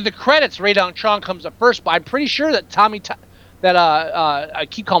the credits, Rae Dawn Chong comes up first, but I'm pretty sure that I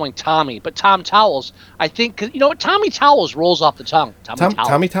keep calling Tommy, but Tom Towles. I think Tommy Towles rolls off the tongue.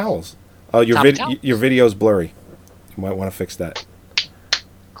 Tommy Towles. Oh, your video's blurry. You might want to fix that.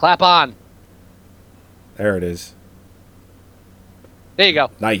 Clap on. There it is. There you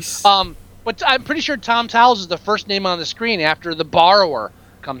go. Nice. But I'm pretty sure Tom Towles is the first name on the screen after The Borrower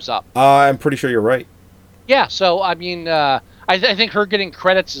comes up. I'm pretty sure you're right. Yeah, so I think her getting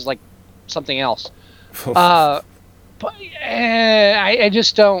credits is like something else. But I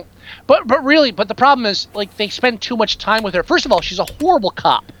just don't. But the problem is, like, they spend too much time with her. First of all, she's a horrible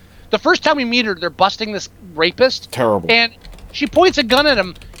cop. The first time we meet her, they're busting this rapist. Terrible. And she points a gun at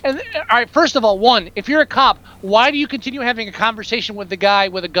him. And all right, first of all, one, if you're a cop, why do you continue having a conversation with the guy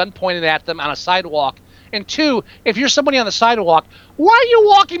with a gun pointed at them on a sidewalk? And two, if you're somebody on the sidewalk, why are you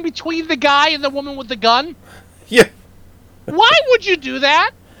walking between the guy and the woman with the gun? Yeah. Why would you do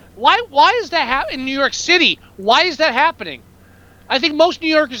that? Why is that happening in New York City? Why is that happening? I think most New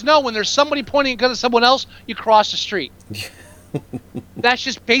Yorkers know when there's somebody pointing a gun at someone else, you cross the street. That's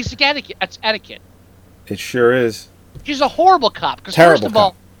just basic etiquette. That's etiquette. It sure is. She's a horrible cop. Because first of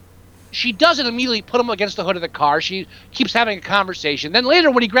all, she doesn't immediately put him against the hood of the car. She keeps having a conversation. Then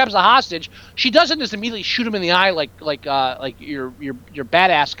later, when he grabs a hostage, she doesn't just immediately shoot him in the eye like your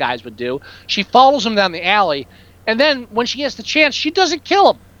badass guys would do. She follows him down the alley, and then when she has the chance, she doesn't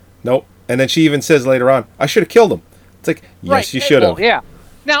kill him. Nope. And then she even says later on, "I should have killed him." It's like, yes, right. You should have. Well, yeah.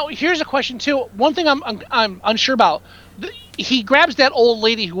 Now here's a question too. One thing I'm unsure about. He grabs that old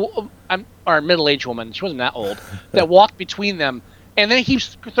lady or middle-aged woman. She wasn't that old. That walked between them. And then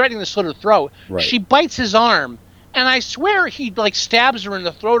he's threatening to slit her throat. Right. She bites his arm, and I swear he like stabs her in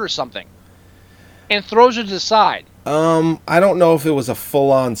the throat or something, and throws her to the side. I don't know if it was a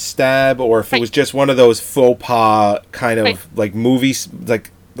full-on stab or if it was just one of those faux pas kind of like movies,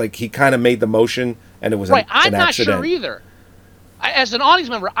 like he kind of made the motion and it was an I'm not accident. Sure either. As an audience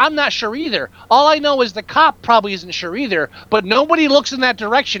member, I'm not sure either. All I know is the cop probably isn't sure either. But nobody looks in that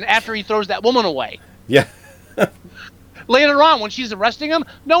direction after he throws that woman away. Yeah. Later on, when she's arresting him,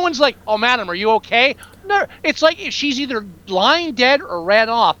 no one's like, "Oh, madam, are you okay?" No, it's like if she's either lying dead or ran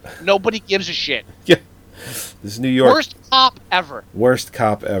off. Nobody gives a shit. Yeah, this is New York. Worst cop ever. Worst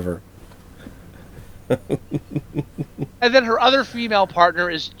cop ever. And then her other female partner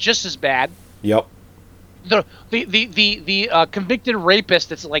is just as bad. Yep. The convicted rapist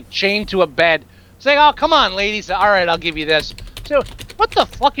that's like chained to a bed, saying, "Oh, come on, ladies. All right, I'll give you this." So, what the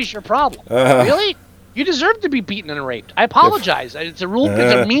fuck is your problem? Really? You deserve to be beaten and raped. I apologize. It's a rule.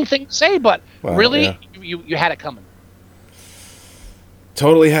 It's a mean thing to say, but really, yeah. you had it coming.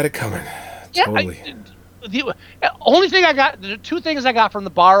 Totally had it coming. Yeah. Totally. The two things I got from The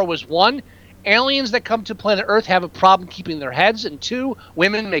Borrower was one, aliens that come to planet Earth have a problem keeping their heads, and two,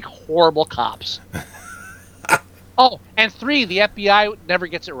 women make horrible cops. Oh, and three, the FBI never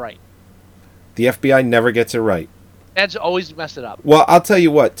gets it right. The FBI never gets it right. Ed's always messed it up. Well, I'll tell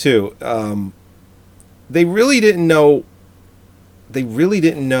you what, too. They really didn't know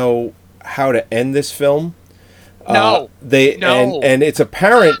how to end this film. No. And it's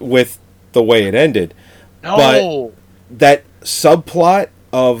apparent with the way it ended. No. But that subplot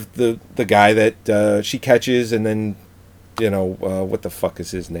of the guy that she catches, and then what the fuck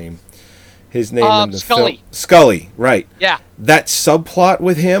is his name? his name in the Scully. film. Scully, right. Yeah. That subplot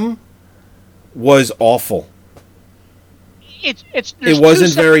with him was awful. It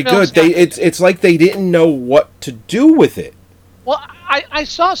wasn't very good. It's like they didn't know what to do with it. Well, I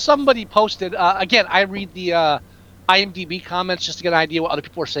saw somebody posted, again, I read the IMDb comments just to get an idea what other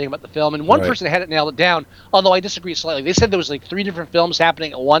people were saying about the film, and one person had it nailed it down, although I disagree slightly. They said there was like 3 different films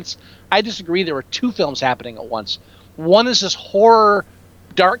happening at once. I disagree. There were 2 films happening at once. One is this horror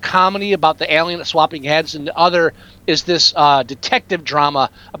dark comedy about the alien swapping heads, and the other is this detective drama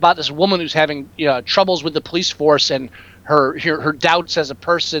about this woman who's having troubles with the police force and her doubts as a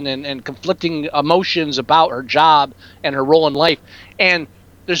person and conflicting emotions about her job and her role in life. And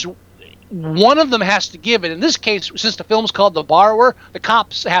there's one of them has to give it. In this case, since the film's called The Borrower, the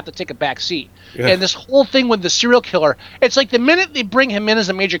cops have to take a back seat. Yeah. And this whole thing with the serial killer, it's like the minute they bring him in as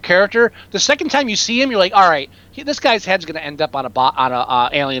a major character, the second time you see him, you're like, all right, this guy's head's going to end up on a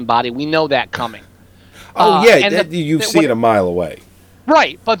alien body. We know that coming. Oh, yeah, you see it a mile away.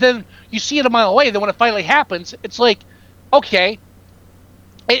 Right, but then you see it a mile away. Then when it finally happens, it's like, okay,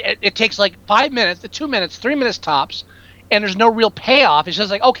 it takes like 5 minutes, 2 minutes, 3 minutes tops, and there's no real payoff. It's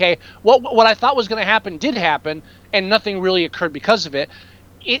just like, okay, what I thought was going to happen did happen, and nothing really occurred because of it.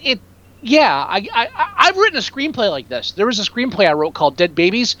 I've written a screenplay like this. There was a screenplay I wrote called Dead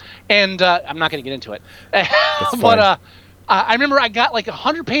Babies, and I'm not going to get into it. But I remember I got like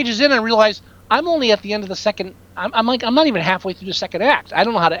 100 pages in and realized I'm only at the end of the second. I'm not even halfway through the second act. I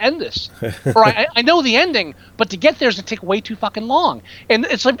don't know how to end this. Or I know the ending, but to get there is going to take way too fucking long. And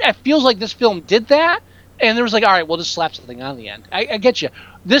it's like it feels like this film did that. And there was like, all right, we'll just slap something on the end. I get you.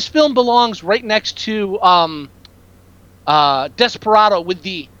 This film belongs right next to Desperado with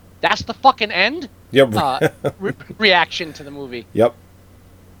the "that's the fucking end" reaction to the movie. Yep.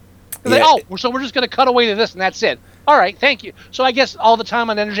 Like, so we're just going to cut away to this and that's it. All right, thank you. So I guess all the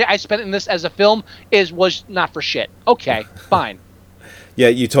time and energy I spent in this as a film was not for shit. Okay, fine. Yeah,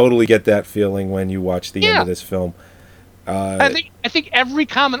 you totally get that feeling when you watch the end of this film. I think every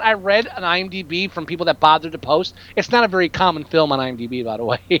comment I read on IMDb from people that bothered to post, it's not a very common film on IMDb, by the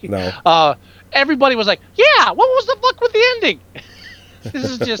way. No. Everybody was like, yeah, what was the fuck with the ending?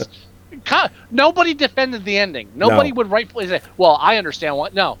 This is just... Nobody defended the ending. Nobody would rightfully say, well, I understand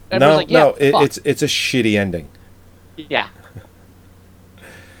what... No. Everyone's it's a shitty ending. Yeah.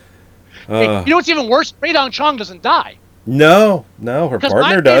 Hey, you know what's even worse? Rae Dawn Chong doesn't die. No, her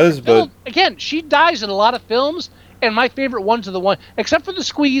partner does, but... Again, she dies in a lot of films, and my favorite ones are the one... Except for The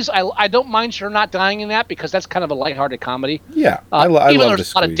Squeeze, I don't mind her not dying in that, because that's kind of a lighthearted comedy. Yeah, I love The Squeeze. Even though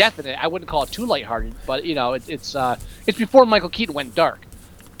there's a lot of death in it, I wouldn't call it too lighthearted, but, it's before Michael Keaton went dark.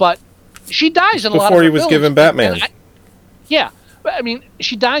 But she dies in a lot of her films. Before he was given Batman. I mean,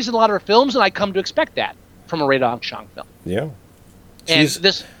 she dies in a lot of her films, and I come to expect that from a Rae Dawn Chong film. Yeah.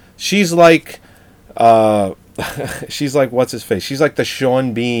 She's like she's like what's his face? She's like the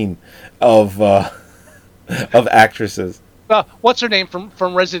Sean Bean of actresses. What's her name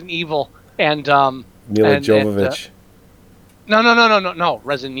from Resident Evil and Mila Jovovich. No,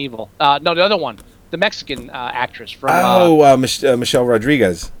 Resident Evil. No, the other one, the Mexican actress from. Michelle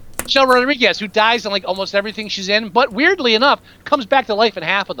Rodriguez. Michelle Rodriguez, who dies in like almost everything she's in, but weirdly enough, comes back to life in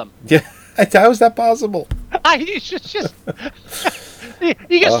half of them. Yeah, how is that possible? It's just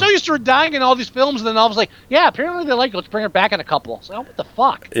you get so used to her dying in all these films, and then all of a sudden, apparently they let's bring her back in a couple. So what the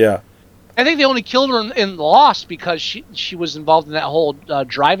fuck? Yeah. I think they only killed her in Lost because she was involved in that whole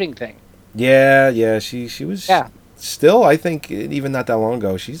driving thing. Yeah, she was. Yeah. Still, I think even not that long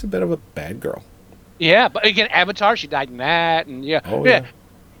ago, she's a bit of a bad girl. Yeah, but again, Avatar, she died in that, and yeah.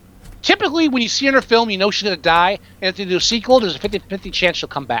 Typically, when you see her in a film, you know she's going to die, and if they do a sequel, there's a 50-50 chance she'll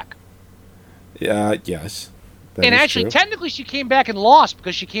come back. Yeah, yes. And actually, technically, she came back in Lost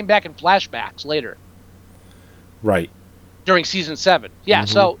because she came back in flashbacks later. Right. During season 7. Yeah,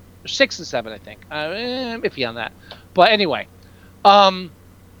 so 6 and 7, I think. Iffy on that. But anyway. The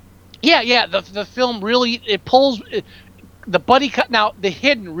film really, it pulls... the buddy cop... Now, The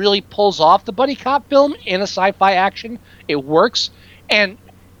Hidden really pulls off the buddy cop film in a sci-fi action. It works. And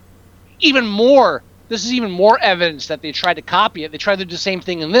even more... This is even more evidence that they tried to copy it. They tried to do the same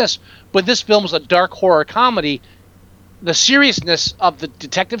thing in this, but this film is a dark horror comedy. The seriousness of the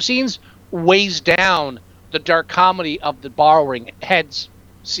detective scenes weighs down the dark comedy of the borrowing heads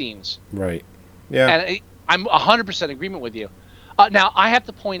scenes. Right. Yeah. And I'm 100% in agreement with you. Now, I have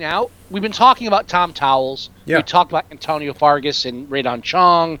to point out, we've been talking about Tom Towles. Yeah. We talked about Antonio Fargas and Rae Dawn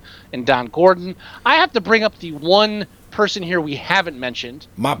Chong and Don Gordon. I have to bring up the one person here we haven't mentioned.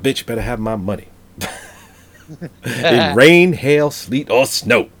 My bitch better have my money. In rain, hail, sleet, or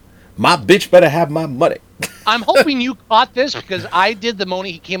snow. My bitch better have my money. I'm hoping you caught this because I did the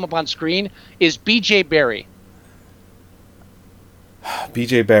moment he came up on screen. Is B.J. Barry?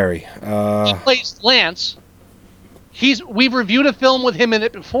 B.J. Barry. He plays Lance. We've reviewed a film with him in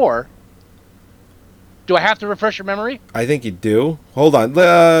it before. Do I have to refresh your memory? I think you do. Hold on.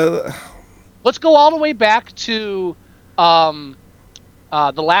 Let's go all the way back to The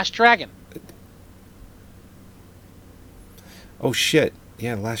Last Dragon. Oh shit!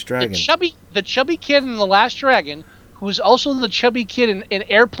 Yeah, Last Dragon. The chubby kid in The Last Dragon, who's also the chubby kid in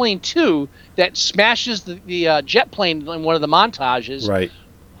Airplane 2 that smashes the jet plane in one of the montages. Right.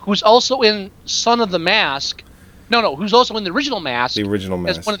 Who's also in Son of the Mask. No, who's also in the original Mask. The original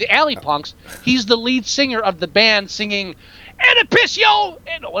Mask. As one of the alley punks. He's the lead singer of the band singing, Oedipus, yo!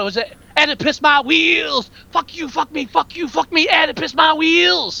 What was it? Oedipus, my wheels! Fuck you, fuck me, Oedipus, my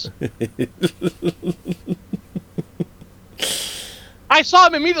wheels! I saw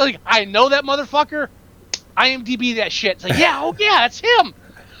him immediately. I know that motherfucker. IMDb that shit. It's like, yeah, oh yeah, that's him.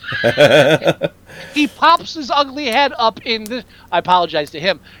 He pops his ugly head up in this. I apologize to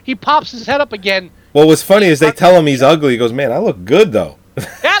him. He pops his head up again. Well, what's funny is they tell him he's ugly. He goes, "Man, I look good though."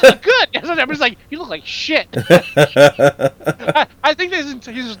 Yeah, look good. Everybody's like, you look like shit. I think his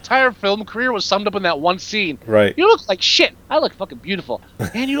entire film career was summed up in that one scene. Right. You look like shit. I look fucking beautiful.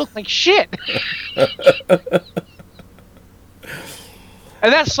 Man, you look like shit.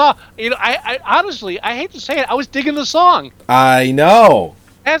 And that song, I honestly, I hate to say it, I was digging the song. I know.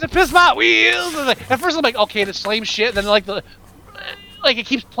 And to piss my wheels. At first, I'm like, okay, the same shit. And then it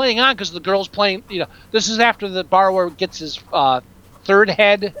keeps playing on because the girl's playing. This is after the borrower gets his third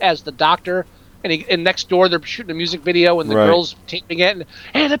head as the doctor, and next door they're shooting a music video, and the girl's taping it,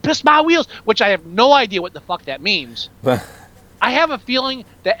 and it pissed my wheels, which I have no idea what the fuck that means. I have a feeling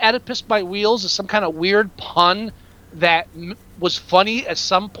that Oedipus by wheels is some kind of weird pun that was funny at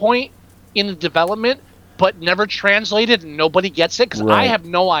some point in the development, but never translated, and nobody gets it, because I have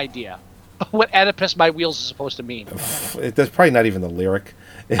no idea what Oedipus by wheels is supposed to mean. That's probably not even the lyric.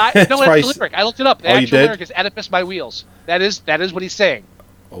 No, that's the lyric. I looked it up. The actual did? lyric is Oedipus by wheels. That is what he's saying.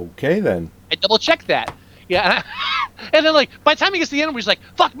 Okay, then. I double-checked that. Yeah, and then by the time he gets to the end, he's like,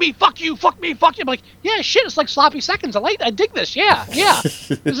 "Fuck me, fuck you, fuck me, fuck you." I'm like, "Yeah, shit, it's like sloppy seconds. I dig this. Yeah,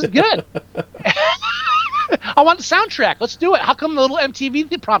 this is good." I want the soundtrack. Let's do it. How come the little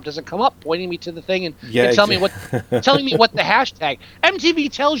MTV prompt doesn't come up, pointing me to the thing and telling me what the hashtag?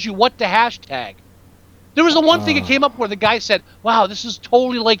 MTV tells you what the hashtag. There was the one thing that came up where the guy said, "Wow, this is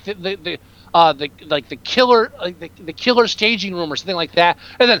totally like the killer staging room or something like that,"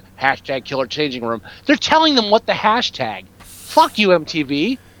 and then hashtag killer staging room. They're telling them what the hashtag. Fuck you,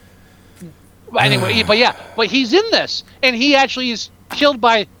 MTV. Anyway, but he's in this, and he actually is killed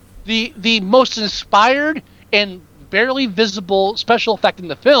by the most inspired and barely visible special effect in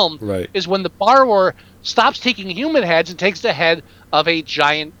the film. Is when the borrower stops taking human heads and takes the head of a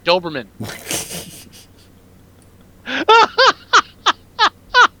giant Doberman.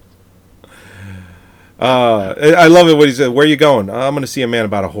 I love it when he said, "Where are you going?" "I'm going to see a man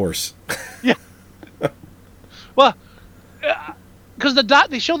about a horse." Yeah. Well, because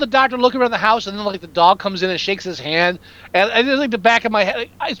they show the doctor looking around the house, and then the dog comes in and shakes his hand, and I just the back of my head.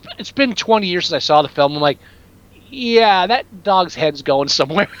 It's been 20 years since I saw the film. I'm like, yeah, that dog's head's going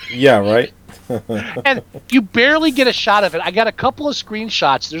somewhere. Yeah, right. And you barely get a shot of it. I got a couple of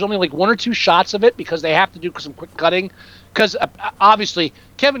screenshots. There's only one or two shots of it because they have to do some quick cutting. Because obviously,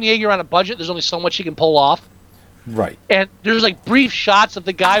 Kevin Yeager on a budget, there's only so much he can pull off. Right. And there's brief shots of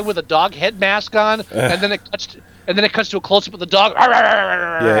the guy with a dog head mask on, and then it cuts to a close up of the dog.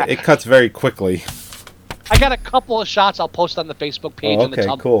 Yeah, it cuts very quickly. I got a couple of shots I'll post on the Facebook page. Okay,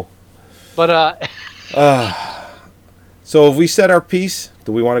 cool. But so have we said our piece?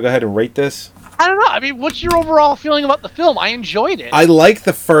 Do we want to go ahead and rate this? I don't know. I mean, what's your overall feeling about the film? I enjoyed it. I liked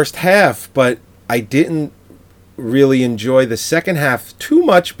the first half, but I didn't really enjoy the second half too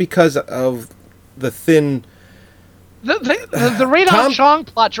much because of the thin. The Radon Chong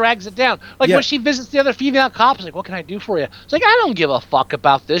plot drags it down. When she visits the other female cops, what can I do for you? It's I don't give a fuck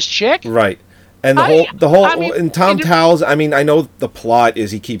about this chick. Right. And and Tom Towles, I mean, I know the plot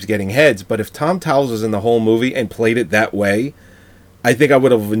is he keeps getting heads, but if Tom Towles was in the whole movie and played it that way, I think I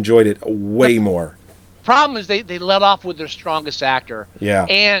would have enjoyed it way more. Problem is they let off with their strongest actor. Yeah.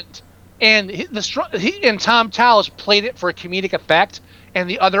 And Tom Towles played it for a comedic effect, and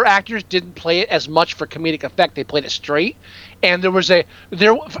the other actors didn't play it as much for comedic effect. They played it straight, and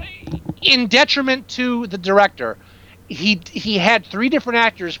in detriment to the director, he had three different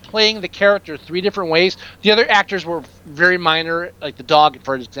actors playing the character three different ways. The other actors were very minor, like the dog,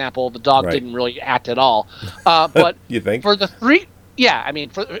 for example. The dog didn't really act at all. But you think? For the three, yeah, I mean,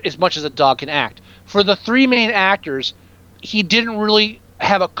 for as much as a dog can act. for the three main actors, he didn't really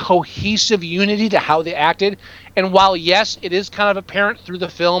have a cohesive unity to how they acted. And while yes, it is kind of apparent through the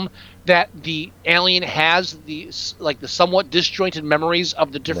film that the alien has the somewhat disjointed memories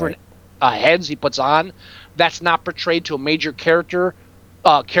of the different heads he puts on, that's not portrayed to a major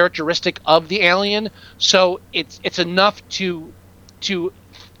characteristic of the alien. So it's enough to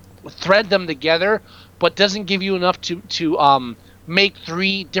thread them together, but doesn't give you enough to make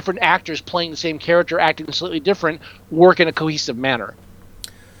three different actors playing the same character acting slightly different work in a cohesive manner.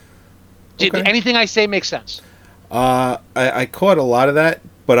 Did anything I say make sense? I caught a lot of that,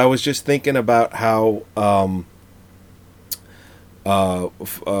 but I was just thinking about how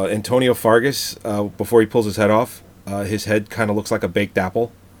Antonio Fargas, before he pulls his head off, his head kind of looks like a baked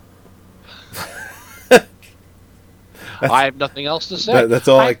apple. I have nothing else to say. That's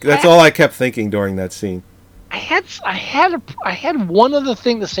all I kept thinking during that scene. I had one other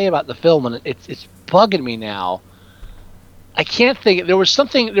thing to say about the film, and it's bugging me now. I can't think. There was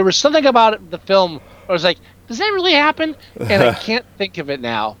something about the film where I was like, does that really happen? And I can't think of it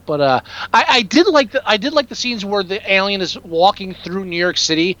now. But I did like the scenes where the alien is walking through New York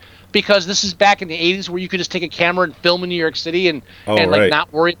City, because this is back in the 80s where you could just take a camera and film in New York City and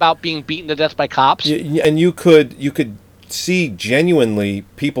not worry about being beaten to death by cops. And you could see genuinely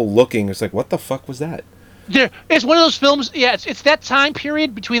people looking. It's like, what the fuck was that? It's one of those films. Yeah, it's that time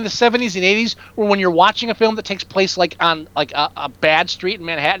period between the 70s and 80s where when you're watching a film that takes place on a bad street in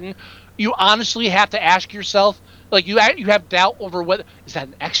Manhattan, you honestly have to ask yourself, like, you have doubt over whether is that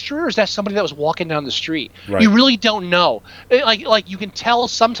an extra or is that somebody that was walking down the street. Right. You really don't know. Like you can tell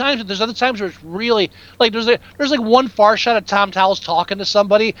sometimes, but there's other times where it's really like there's one far shot of Tom Towles talking to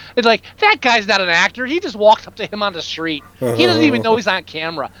somebody. It's like, that guy's not an actor. He just walked up to him on the street. He doesn't even know he's on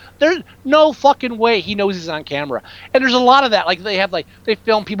camera. There's no fucking way he knows he's on camera. And there's a lot of that. Like they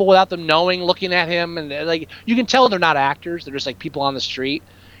film people without them knowing, looking at him, and like you can tell they're not actors. They're just like people on the street.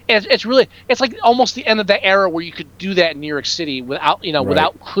 It's like almost the end of the era where you could do that in New York City without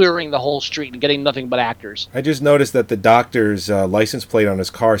clearing the whole street and getting nothing but actors. I just noticed that the doctor's license plate on his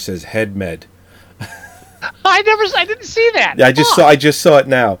car says Head Med. I didn't see that. Yeah, I just saw it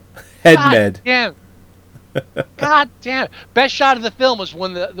now. Head Med. Damn. God damn. Best shot of the film was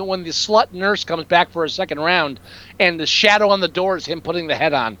when the slut nurse comes back for a second round, and the shadow on the door is him putting the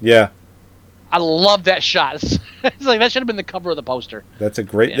head on. Yeah. I love that shot. It's like that should have been the cover of the poster. That's a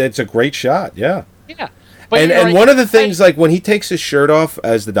great shot. Yeah. Yeah. And one of the things, like when he takes his shirt off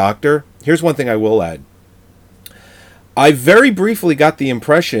as the doctor, here's one thing I will add. I very briefly got the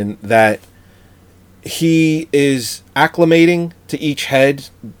impression that he is acclimating to each head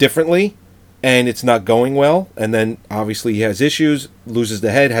differently, and it's not going well. And then obviously he has issues, loses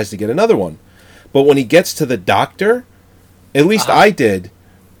the head, has to get another one. But when he gets to the doctor, at least I did,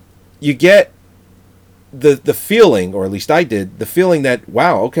 you get the feeling, or at least I did, the feeling that,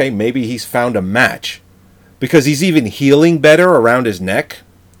 wow, okay, maybe he's found a match. Because he's even healing better around his neck.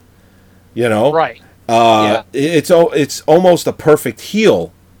 You know? Right. Yeah. It's almost a perfect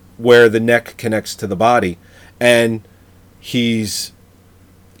heal where the neck connects to the body. And he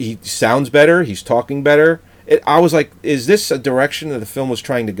sounds better, he's talking better. I was like, is this a direction that the film was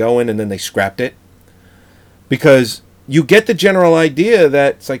trying to go in and then they scrapped it? Because you get the general idea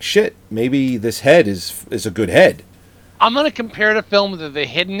that it's like, shit, maybe this head is a good head. I'm going to compare the film to The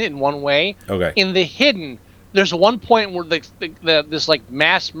Hidden in one way. Okay. In The Hidden, there's one point where this like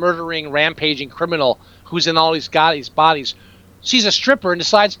mass murdering, rampaging criminal who's in all these bodies sees a stripper and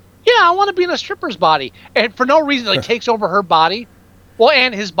decides, yeah, I want to be in a stripper's body. And for no reason, like takes over her body. Well,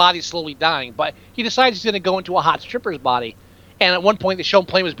 and his body's slowly dying. But he decides he's going to go into a hot stripper's body. And at one point, they show him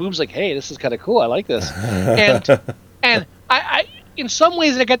playing with his boobs, like, hey, this is kind of cool. I like this. And I in some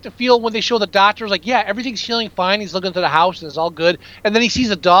ways, I get to feel when they show the doctor, like, yeah, everything's healing fine. He's looking through the house and it's all good. And then he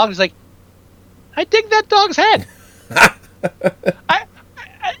sees a dog. He's like, I dig that dog's head.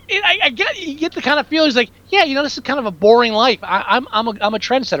 You get the kind of feel. He's like, yeah, this is kind of a boring life. I'm a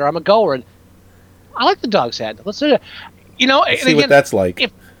trendsetter. I'm a goer, and I like the dog's head. Let's do it. Let's see what that's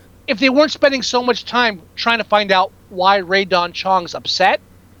like. If they weren't spending so much time trying to find out why Ray Don Chong's upset,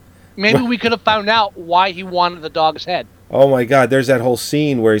 maybe we could have found out why he wanted the dog's head. Oh my God! There's that whole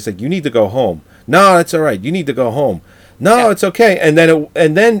scene where he's like, "You need to go home." No, it's all right. You need to go home. No, it's okay. And then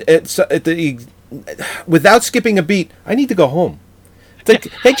without skipping a beat, I need to go home. It's like,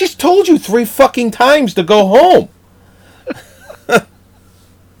 they just told you 3 fucking times to go home. It's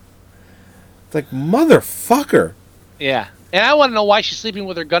like, motherfucker. Yeah, and I want to know why she's sleeping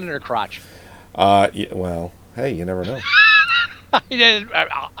with her gun in her crotch. Yeah, well, hey, you never know.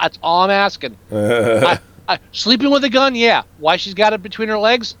 That's all I'm asking. Sleeping with a gun, yeah. Why she's got it between her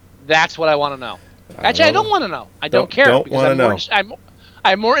legs? That's what I want to know. Actually, I don't want to know. I don't care. Don't because want to know.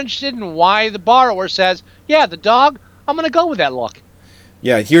 I'm more interested in why the borrower says, yeah, the dog, I'm going to go with that look.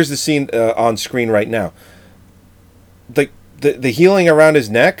 Yeah, here's the scene on screen right now. The healing around his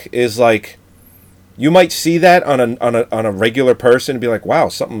neck is like, you might see that on a regular person and be like, wow,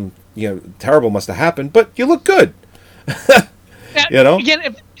 something terrible must have happened, but you look good.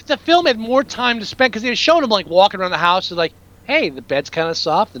 Again, if the film had more time to spend, because they showed him like walking around the house, and like, hey, the bed's kind of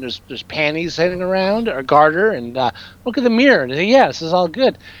soft, and there's panties hanging around, or a garter, and look at the mirror, and yeah, this is all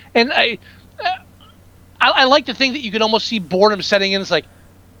good. And I like to think that you can almost see boredom setting in. It's like,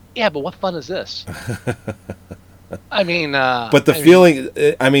 yeah, but what fun is this? I mean, but the feeling.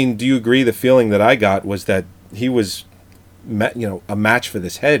 I mean, do you agree? The feeling that I got was that he was, a match for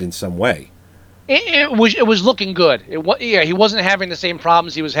this head in some way. It was looking good. He wasn't having the same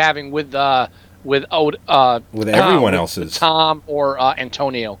problems he was having with everyone else's Tom or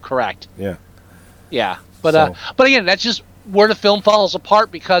Antonio. Correct. Yeah. But again, that's just where the film falls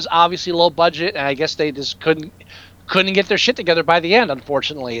apart, because obviously low budget, and I guess they just couldn't get their shit together by the end.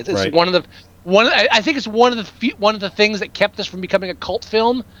 Unfortunately, it's right. I think it's one of the things that kept this from becoming a cult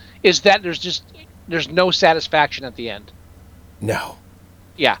film is that there's no satisfaction at the end. No.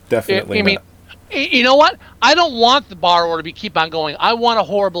 Yeah. Definitely. I mean, you know what? I don't want the borrower to keep on going. I want a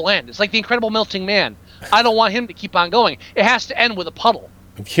horrible end. It's like the Incredible Melting Man. I don't want him to keep on going. It has to end with a puddle.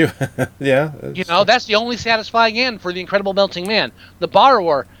 Yeah. That's the only satisfying end for the Incredible Melting Man. The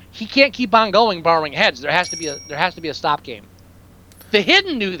borrower, he can't keep on going borrowing heads. There has to be a stop game. The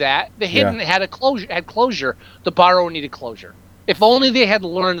Hidden knew that. The Hidden had closure. The borrower needed closure. If only they had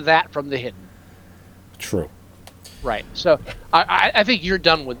learned that from The Hidden. True. Right. So I think you're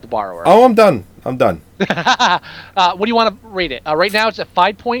done with the borrower. Oh, I'm done. What do you want to rate it? Right now it's at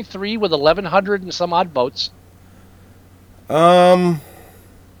 5.3 with 1,100 and some odd votes. Well,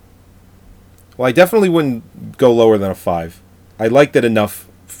 I definitely wouldn't go lower than a 5. I liked it enough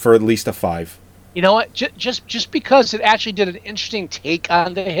for at least a 5. You know what? Just because it actually did an interesting take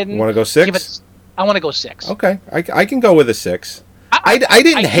on The Hidden. Want to go 6? I want to go 6. Okay, I can go with a 6. I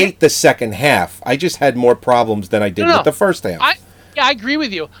didn't hate the second half. I just had more problems than I did with the first half. I agree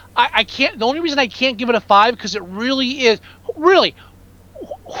with you. I can't. The only reason I can't give it a 5 because it really is. Really,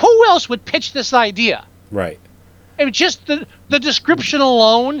 who else would pitch this idea? Right. I mean, just the description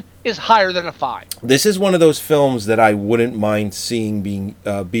alone is higher than a 5. This is one of those films that I wouldn't mind seeing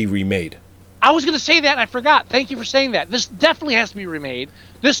be remade. I was going to say that, and I forgot. Thank you for saying that. This definitely has to be remade.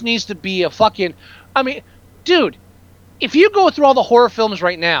 This needs to be a fucking... I mean, dude, if you go through all the horror films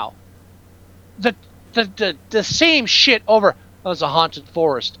right now, the same shit over... Oh, it's a haunted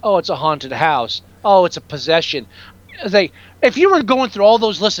forest. Oh, it's a haunted house. Oh, it's a possession. If you were going through all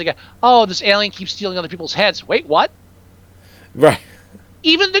those lists again, oh, this alien keeps stealing other people's heads. Wait, what? Right.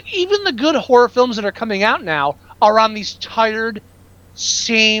 Even the good horror films that are coming out now are on these tired,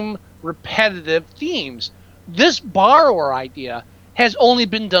 same repetitive themes. This borrower idea has only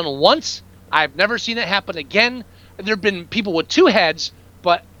been done once. I've never seen it happen again. There have been people with 2 heads,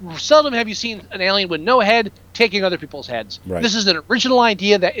 but seldom have you seen an alien with no head taking other people's heads. Right. This is an original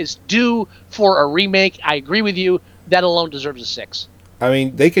idea that is due for a remake. I agree with you. That alone deserves a 6. I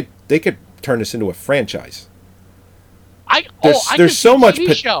mean, they could turn this into a franchise. There's so much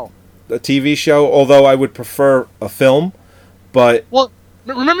show. A TV show, although I would prefer a film, but... Well,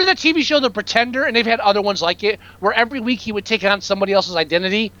 remember that TV show, The Pretender? And they've had other ones like it, where every week he would take on somebody else's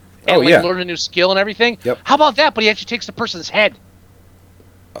identity and learn a new skill and everything. Yep. How about that? But he actually takes the person's head.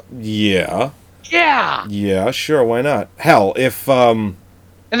 Yeah. Yeah. Yeah, sure, why not? Hell, if... And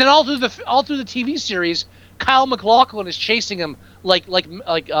then all through the TV series, Kyle MacLachlan is chasing him like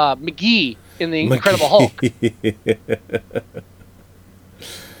McGee in The Incredible Hulk. You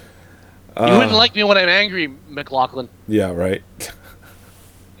wouldn't like me when I'm angry, McLaughlin. Yeah, right.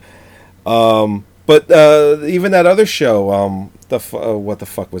 But even that other show, what the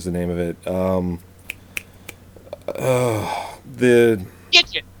fuck was the name of it?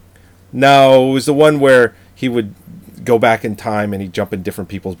 No, it was the one where he would go back in time and he'd jump in different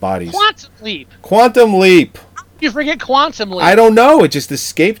people's bodies. Quantum Leap. You forget Quantum Leap. I don't know. It just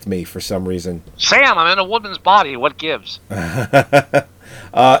escaped me for some reason. Sam, I'm in a woman's body. What gives?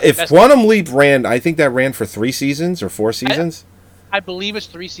 If Quantum Leap ran, I think that ran for 3 seasons or 4 seasons. I believe it's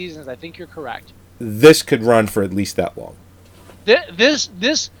 3 seasons. I think you're correct. This could run for at least that long.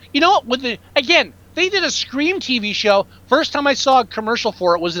 This, you know what? They did a Scream TV show. First time I saw a commercial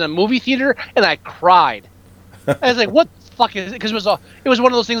for it was in a movie theater, and I cried. I was like, "What the fuck is it?" Because it was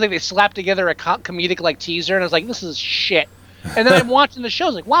one of those things like they slapped together a comedic like teaser, and I was like, "This is shit." And then I'm watching the show, I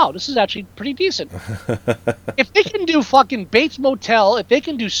was like, "Wow, this is actually pretty decent." If they can do fucking Bates Motel, if they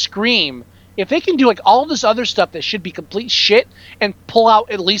can do Scream, if they can do like all this other stuff that should be complete shit and pull out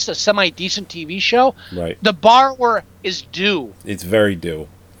at least a semi-decent TV show, Right. The Borrower is due. It's very due.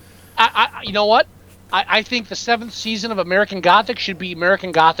 You know what? I think the 7th season of American Gothic should be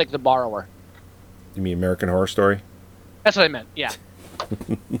American Gothic: The Borrower. You mean American Horror Story? That's what I meant. Yeah.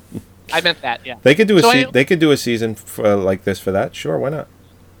 I meant that. Yeah. They could do So they could do a season like this for that. Sure, why not?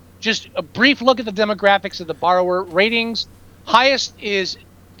 Just a brief look at the demographics of The Borrower. Ratings. Highest is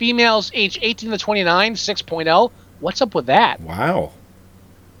females age 18 to 29, 6.0. What's up with that? Wow.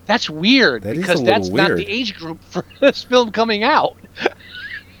 That's weird That is because a little that's not weird. the age group for this film coming out.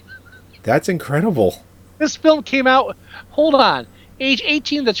 That's incredible. This film came out, hold on, age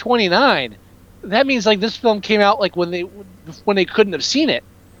 18 to 29. That means like this film came out like when they couldn't have seen it.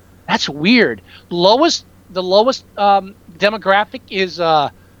 That's weird. The lowest demographic is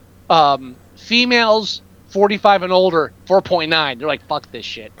females 45 and older, 4.9. They're like, fuck this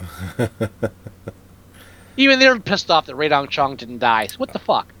shit. Even they're pissed off that Ray Dong Chong didn't die. So what the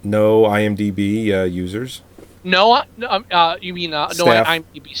fuck? No IMDb users. No, you mean no Staff.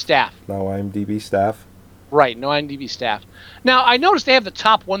 IMDb staff. No IMDb staff. Right, no IMDb staff. Now, I noticed they have the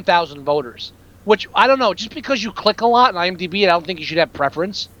top 1,000 voters, which, I don't know, just because you click a lot on IMDb, I don't think you should have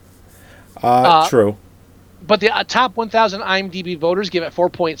preference. True. But the top 1,000 IMDb voters give it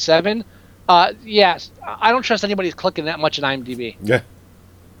 4.7. Yes, I don't trust anybody who's clicking that much on IMDb. Yeah.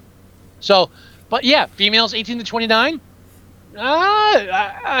 So, but yeah, females 18 to 29.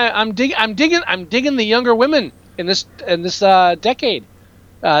 I'm digging the younger women in this decade.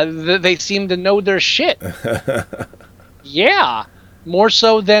 They seem to know their shit. Yeah, more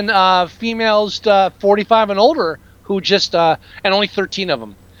so than females 45 and older who just and only 13 of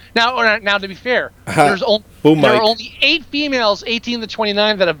them. Now to be fair, there are only 8 females 18 to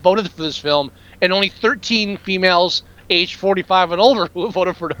 29 that have voted for this film, and only 13 females aged 45 and older who have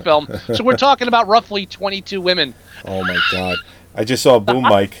voted for the film. So we're talking about roughly 22 women. Oh my god! I just saw a boom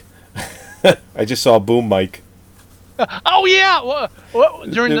mic. I just saw a boom mic. Oh yeah,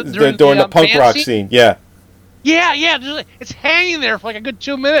 during the punk rock scene. Yeah. Yeah. It's hanging there for like a good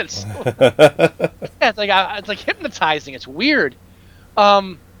 2 minutes. It's like hypnotizing. It's weird.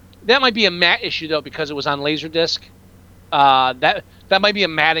 That might be a matte issue though because it was on Laserdisc. That might be a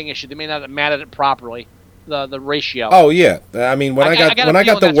matting issue. They may not have matted it properly. The ratio. Oh yeah. I mean when I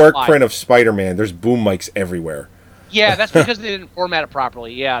got the work why. print of Spider-Man, there's boom mics everywhere. Yeah, that's because they didn't format it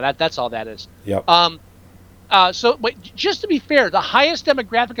properly. Yeah, that's all that is. Yep. So just to be fair, the highest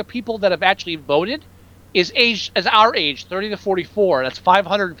demographic of people that have actually voted is our age, 30 to 44. That's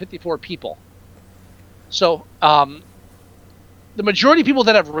 554 people. So the majority of people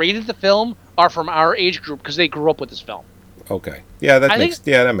that have rated the film are from our age group because they grew up with this film. Okay. Yeah, that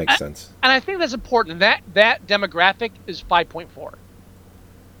makes sense. And I think that's important. That demographic is 5.4. 5.4.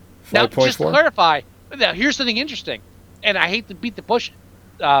 Now, just to clarify, now here's something interesting, and I hate to beat the horse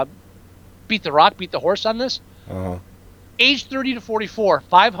on this. Age 30 to 44,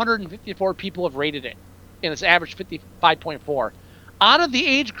 554 people have rated it, and it's average 55.4. Out of the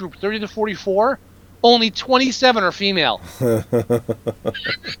age group 30 to 44, only 27 are female.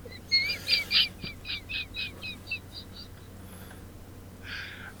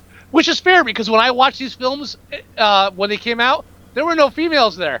 Which is fair because when I watched these films when they came out, there were no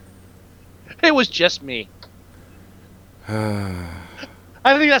females there. It was just me.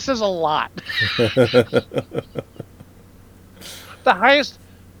 I think that says a lot. The highest,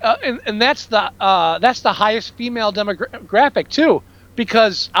 and that's the highest female demographic too,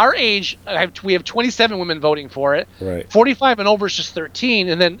 because our age we have 27 women voting for it. Right. 45 and over is just 13,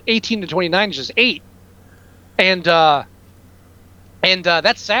 and then 18 to 29 is just 8, and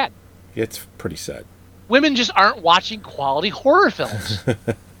that's sad. It's pretty sad. Women just aren't watching quality horror films.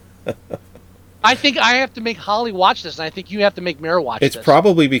 I think I have to make Holly watch this, and I think you have to make Mara watch this. It's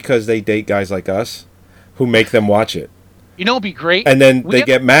probably because they date guys like us who make them watch it. You know, it'd be great. And then they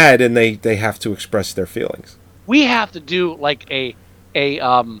get mad and they have to express their feelings. We have to do like a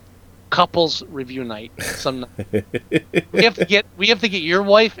couples review night. We have to get your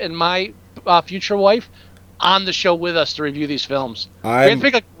wife and my future wife on the show with us to review these films. We have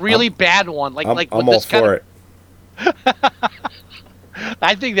to pick a really bad one, I'm all for it.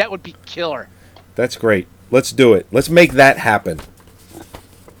 I think that would be killer. That's great. Let's do it. Let's make that happen.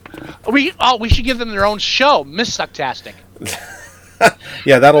 We should give them their own show, Miss Sucktastic.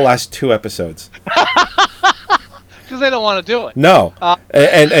 Yeah, that'll last 2 episodes. Because they don't want to do it. No,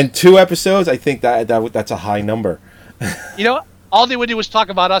 and 2 episodes. I think that's a high number. You know, all they would do was talk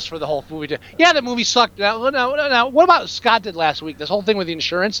about us for the whole movie. Yeah, the movie sucked. Now, what about Scott did last week? This whole thing with the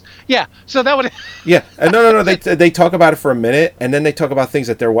insurance. Yeah, so that would. Yeah, and no. They talk about it for a minute, and then they talk about things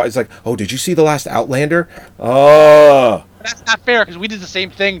that they're. It's like, oh, did you see the last Outlander? Oh. That's not fair because we did the same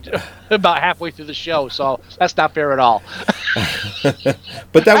thing about halfway through the show, so that's not fair at all.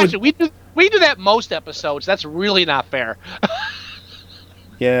 But that actually, we do that most episodes. That's really not fair.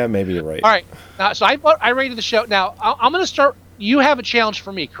 Yeah, maybe you're right. All right, so I rated the show. Now I'm going to start. You have a challenge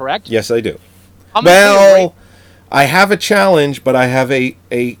for me, correct? Yes, I do. Well, I have a challenge, but I have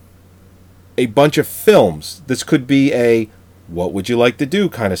a bunch of films. This could be a what would you like to do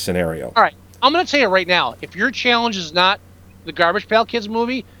kind of scenario. All right, I'm going to tell you right now. If your challenge is not the Garbage Pail Kids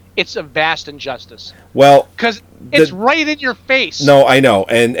movie, it's a vast injustice. Well, because it's right in your face. No, I know,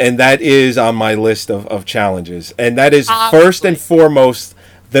 and that is on my list of challenges, and that is first and foremost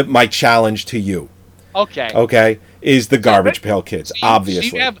my challenge to you. Okay, is the Garbage Pail Kids,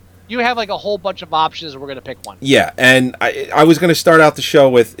 obviously. So you have like a whole bunch of options, and we're going to pick one. Yeah, and I was going to start out the show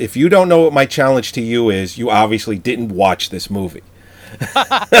with, if you don't know what my challenge to you is, you obviously didn't watch this movie.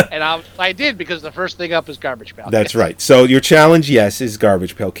 And I did, because the first thing up is Garbage Pail Kids. That's right. So your challenge, yes, is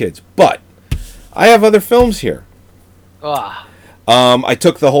Garbage Pail Kids. But I have other films here. I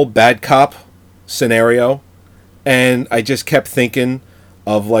took the whole bad cop scenario, and I just kept thinking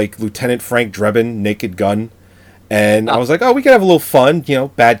of like Lieutenant Frank Drebin, Naked Gun. And I was like, oh, we could have a little fun. You know,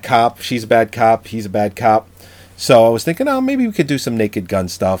 bad cop, she's a bad cop, he's a bad cop. So I was thinking, oh, maybe we could do some Naked Gun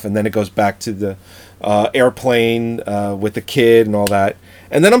stuff. And then it goes back to the airplane with the kid and all that.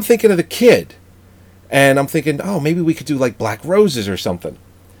 And then I'm thinking of the kid. And I'm thinking, oh, maybe we could do like Black Roses or something.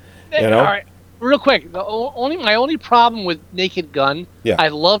 You know? All right. Real quick, my only problem with Naked Gun, I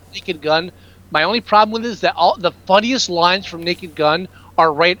love Naked Gun. My only problem with it is that all the funniest lines from Naked Gun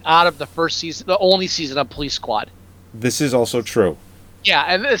are right out of the first season, the only season of Police Squad. This is also true. Yeah,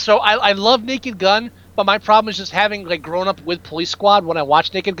 and so I love Naked Gun, but my problem is just having like grown up with Police Squad. When I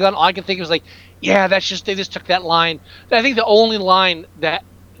watch Naked Gun, all I can think is like, yeah, they just took that line. I think the only line the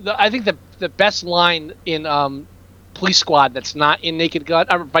best line in Police Squad that's not in Naked Gun,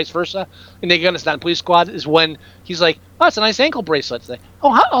 or vice versa, in Naked Gun it's not in Police Squad, is when he's like, oh, it's a nice ankle bracelet. It's like,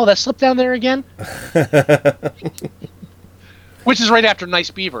 oh, that slipped down there again. Which is right after Nice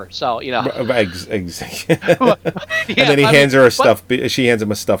Beaver, so you know. Exactly. And then he hands her she hands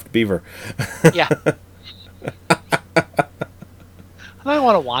him a stuffed beaver. Yeah. I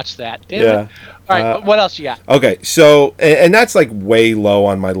want to watch that. Damn it. All right, what else you got? Okay, so and that's like way low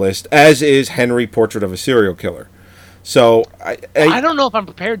on my list, as is Henry, Portrait of a Serial Killer. So I don't know if I'm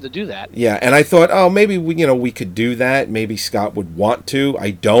prepared to do that. Yeah, and I thought, oh, maybe we could do that. Maybe Scott would want to.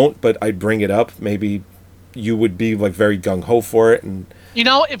 I don't, but I'd bring it up. Maybe you would be like very gung ho for it, and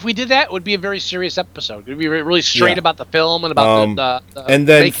if we did that, it would be a very serious episode. It would be really straight about the film and about the and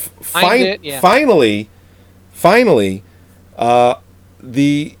then finally,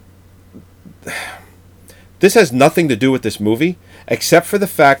 this has nothing to do with this movie except for the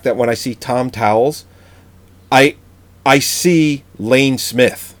fact that when I see Tom Towles, I see Lane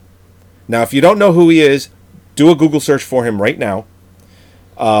Smith. Now, if you don't know who he is, do a Google search for him right now.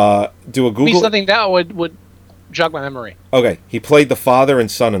 Do a Google. Something that would jog my memory. Okay, he played the father and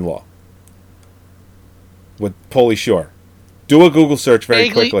son-in-law with Pauly Shore. Do a Google search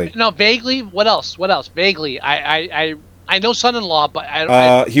quickly. No, vaguely. What else? Vaguely. I know son-in-law,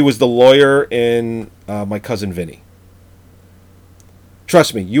 but he was the lawyer in My Cousin Vinny.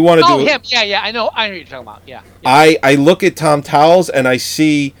 Trust me, you want to do. Oh, him. Yeah. I know what you're talking about. Yeah. I look at Tom Towles and I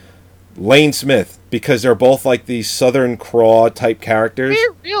see Lane Smith, because they're both like these Southern Craw type characters.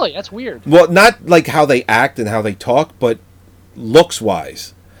 Really? That's weird. Well, not like how they act and how they talk, but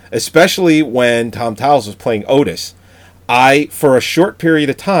looks-wise. Especially when Tom Towles was playing Otis. I, for a short period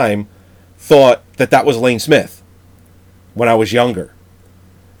of time, thought that was Lane Smith when I was younger.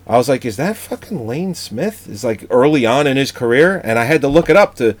 I was like, is that fucking Lane Smith? It's like early on in his career, and I had to look it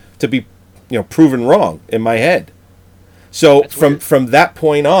up to be proven wrong in my head. So from that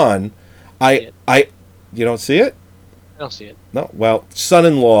point on, you don't see it? I don't see it. No. Well,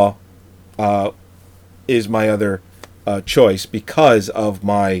 son-in-law is my other choice because of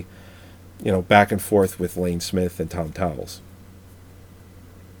my, back and forth with Lane Smith and Tom Towles.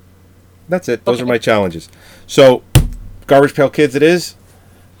 That's it. Those are my challenges. So, Garbage Pail Kids it is?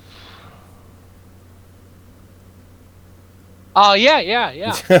 Oh,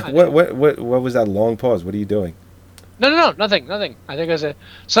 yeah. What was that long pause? What are you doing? No, nothing. I think I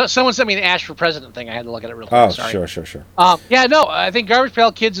someone sent me an Ash for President thing. I had to look at it real quick. Oh, sorry. Sure. I think Garbage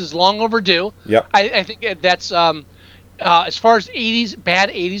Pail Kids is long overdue. Yep. I think that's as far as bad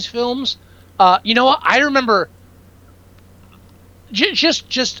 80s films, you know what? I remember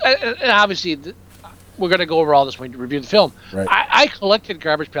and obviously, we're going to go over all this when we review the film. Right. I collected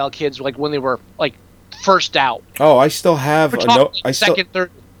Garbage Pail Kids like when they were like first out. Oh, I still have We're a talking note. like second,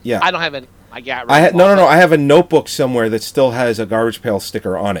 third. Yeah. I don't have any. I got. I had no. I have a notebook somewhere that still has a Garbage Pail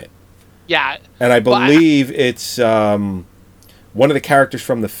sticker on it. Yeah. And I believe it's one of the characters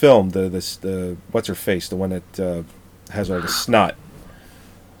from the film. The what's her face? The one that has all the snot.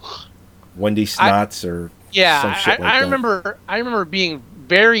 Wendy Snots or some shit like that. I remember being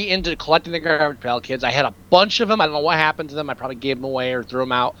very into collecting the Garbage Pail Kids. I had a bunch of them. I don't know what happened to them. I probably gave them away or threw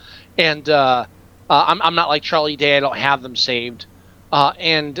them out. And I'm not like Charlie Day. I don't have them saved.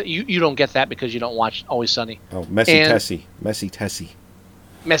 And you don't get that because you don't watch Always Sunny. Oh, Messy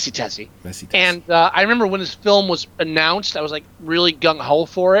Tessie. And I remember when this film was announced, I was like really gung-ho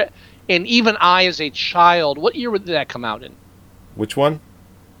for it. And even I, as a child, what year did that come out in? Which one?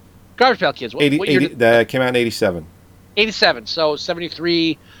 Garbage Pail Kids. What year that came out in 87. 87. So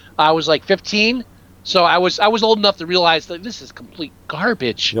 73, I was like 15. So I was old enough to realize that this is complete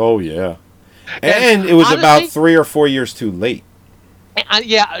garbage. Oh, yeah. And it was honestly, about 3 or 4 years too late.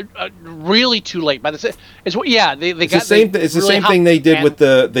 Really too late. By the it's the same. It's the same thing they did with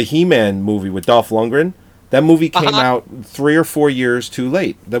the He-Man movie with Dolph Lundgren. That movie came out 3 or 4 years too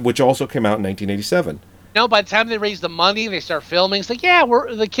late. Which also came out in 1987. No, by the time they raise the money, they start filming. It's like,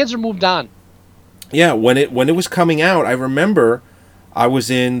 the kids are moved on. Yeah, when it was coming out, I remember I was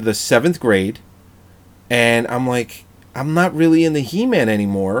in the 7th grade, and I'm like, I'm not really in the He-Man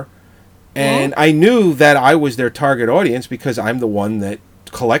anymore. And I knew that I was their target audience because I'm the one that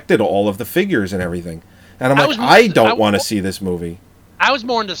collected all of the figures and everything. And I'm like, I don't want to see this movie. I was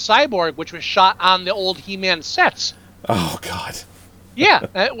more into Cyborg, which was shot on the old He-Man sets. Oh, God. Yeah,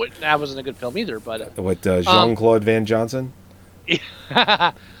 that wasn't a good film either. But what, Jean-Claude Van Johnson? He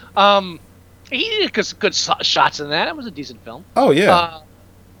did good shots in that. It was a decent film. Oh, yeah.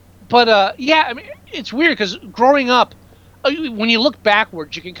 I mean, it's weird because growing up, when you look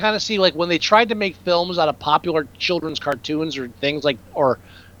backwards, you can kind of see like when they tried to make films out of popular children's cartoons or things like, or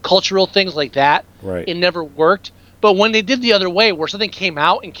cultural things like that, right. It never worked. But when they did the other way, where something came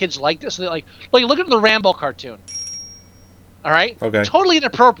out and kids liked it, so they're like look at the Rambo cartoon. All right, okay, totally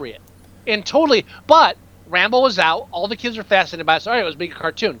inappropriate, but Rambo was out. All the kids are fascinated by it. So, all right, it was a big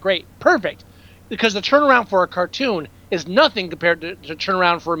cartoon. Great, perfect, because the turnaround for a cartoon is nothing compared to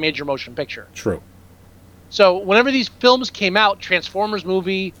turnaround for a major motion picture. True. So whenever these films came out, Transformers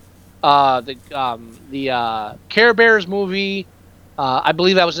movie, the Care Bears movie, I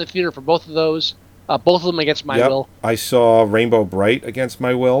believe I was in the theater for both of those. Both of them against my will. I saw Rainbow Bright against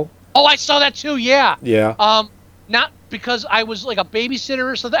my will. Oh, I saw that too. Yeah. Yeah. Not because I was like a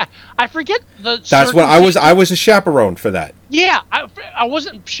babysitter or something. I forget the. That's what I was. I was a chaperone for that. Yeah, I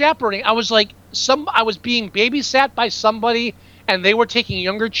wasn't chaperoning. I was like I was being babysat by somebody. And they were taking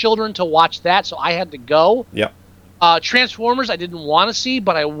younger children to watch that, so I had to go. Yep. Transformers, I didn't want to see,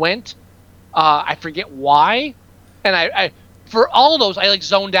 but I went. I forget why, and I for all of those, I like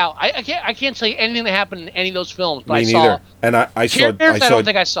zoned out. I can't tell you anything that happened in any of those films, but Me neither. And I saw. Care Bears, I don't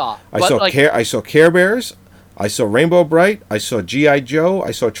think I saw. I saw Care Bears. I saw Rainbow Bright. I saw G.I. Joe.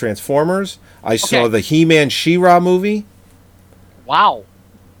 I saw Transformers. I saw the He-Man She-Ra movie. Wow.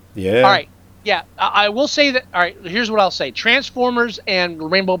 Yeah. All right. Yeah, I will say that. All right, here's what I'll say: Transformers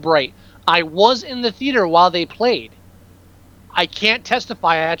and Rainbow Bright. I was in the theater while they played. I can't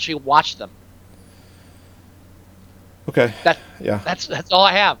testify I actually watched them. Okay. That's all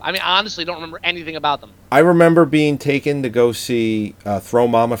I have. I mean, I honestly don't remember anything about them. I remember being taken to go see Throw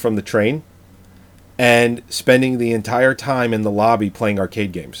Mama from the Train, and spending the entire time in the lobby playing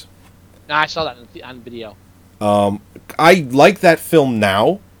arcade games. No, I saw that on video. I like that film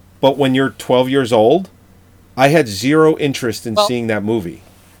now. But when you're 12 years old, I had zero interest in seeing that movie.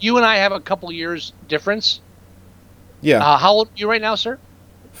 You and I have a couple years difference. Yeah. How old are you right now, sir?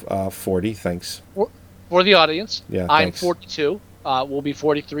 40, thanks. For the audience. Yeah, I'm thanks. 42. We'll be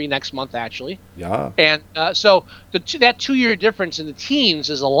 43 next month, actually. Yeah. And so that 2-year difference in the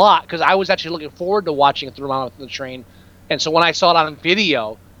teens is a lot, because I was actually looking forward to watching it through the train. And so when I saw it on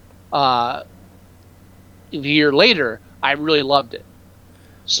video a year later, I really loved it.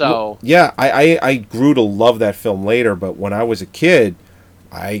 So yeah, I grew to love that film later, but when I was a kid,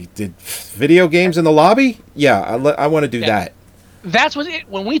 I did video games in the lobby. Yeah, I want to do that. That's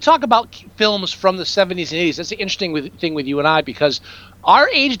when we talk about films from the 70s and 80s, that's the interesting thing with you and I, because our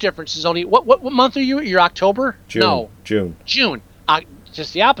age difference is only what month are you? You're October? June. No, June.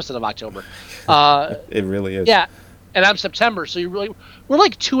 Just the opposite of October. It really is. Yeah, and I'm September, so we're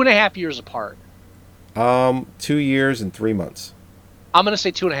like 2.5 years apart. 2 years and 3 months. I'm going to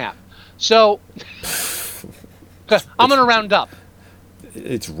say 2.5. So, I'm going to round up.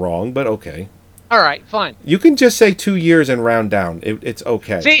 It's wrong, but okay. All right, fine. You can just say 2 years and round down. It's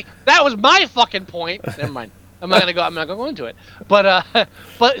okay. See, that was my fucking point. Never mind. I'm not gonna go into it. But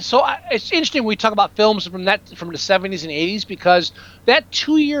it's interesting we talk about films from the 70s and 80s because that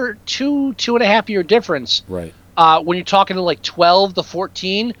 2.5 year difference. Right. When you're talking to like 12 to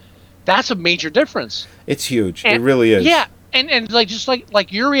 14, that's a major difference. It's huge. And, it really is. Yeah, and like just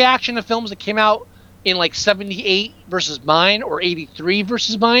like your reaction to films that came out in like 78 versus mine or 83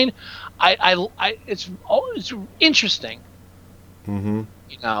 versus mine, it's interesting. Mm-hmm.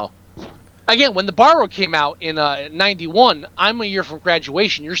 You know, again, when The Borrower came out in 91, I'm a year from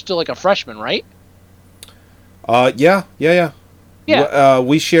graduation. You're still like a freshman, right? Yeah. Yeah.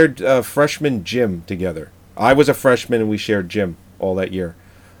 We shared freshman gym together. I was a freshman and we shared gym all that year.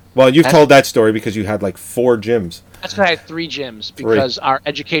 Well, you've told that story because you had like 4 gyms. That's because I had 3 gyms because our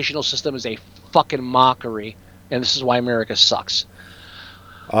educational system is a fucking mockery, and this is why America sucks.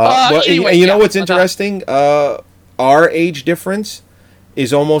 Anyway, you know what's interesting? Our age difference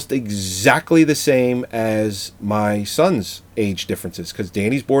is almost exactly the same as my son's age differences because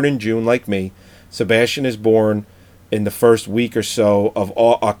Danny's born in June like me. Sebastian is born in the first week or so of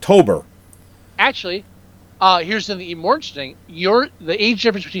October. Actually, here's something even more interesting. The age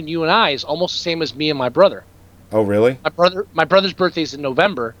difference between you and I is almost the same as me and my brother. Oh, really? My brother's birthday is in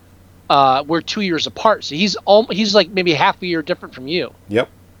November. We're 2 years apart, so he's like maybe half a year different from you. Yep.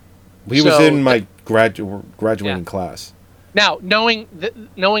 He was in my graduating class. Now, knowing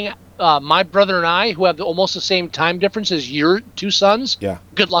my brother and I, who have almost the same time difference as your 2 sons, yeah.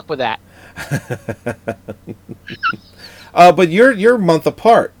 Good luck with that. But you're a month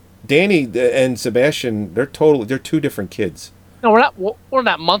apart. Danny and Sebastian, they're 2 different kids. No, we're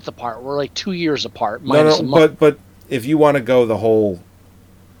not month apart. We're like 2 years apart. But if you want to go the whole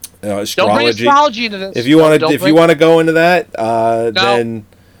astrology, don't bring astrology into this. If you want to go into that, then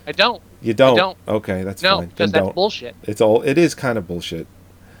I don't. You don't. I don't. Okay, that's no, fine. because that's bullshit. It is kind of bullshit.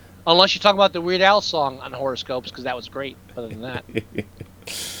 Unless you talk about the Weird Al song on horoscopes, because that was great. Other than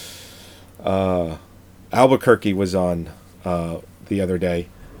that, Albuquerque was on the other day.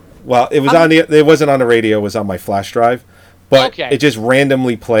 Well, it was it wasn't on the radio. It was on my flash drive, but it just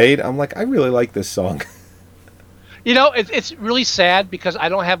randomly played. I'm like, I really like this song. You know, it's really sad because I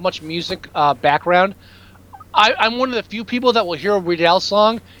don't have much music background. I'm one of the few people that will hear a Weird Al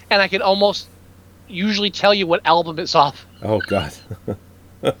song, and I can almost usually tell you what album it's off. Oh, God.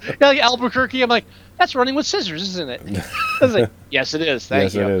 Like Albuquerque, I'm like, that's Running with Scissors, isn't it? I was like, yes, it is.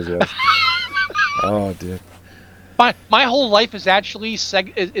 Thank you. Yes, it is, yes. Oh, dude. My whole life is actually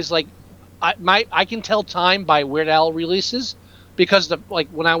like I can tell time by Weird Al releases because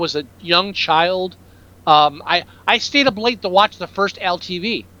when I was a young child, I stayed up late to watch the first Al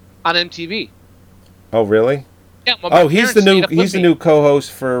TV on MTV. Oh, really? Yeah. Well, he's the new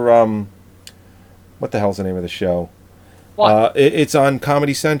co-host for what the hell's the name of the show? What? It's on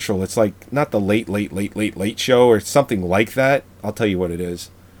Comedy Central. It's like not the late show or something like that. I'll tell you what it is.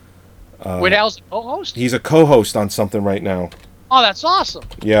 Weird Al's a co-host? He's a co-host on something right now. Oh, that's awesome.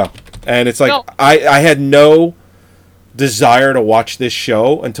 Yeah. And it's like, I had no desire to watch this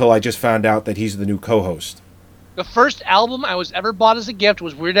show until I just found out that he's the new co-host. The first album I was ever bought as a gift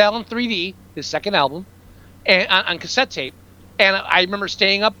was Weird Al in 3D, his second album, and on cassette tape. And I remember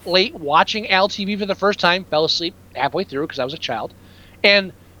staying up late watching Al TV for the first time, fell asleep halfway through because I was a child.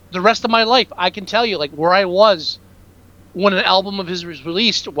 And the rest of my life, I can tell you, like, where I was when an album of his was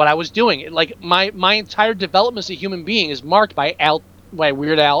released, what I was doing. Like, my entire development as a human being is marked by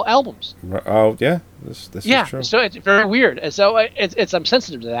Weird Al albums. Oh, yeah. This is true. So it's very weird. And so I'm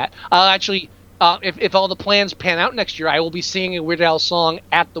sensitive to that. I'll actually, if all the plans pan out next year, I will be singing a Weird Al song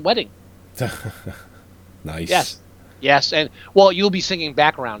at the wedding. Nice. Yes, and, well, you'll be singing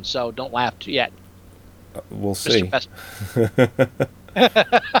background, so don't laugh yet. We'll see.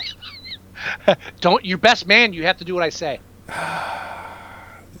 You're best man, you have to do what I say.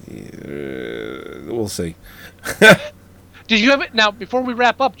 We'll see. Did you have it now? Before we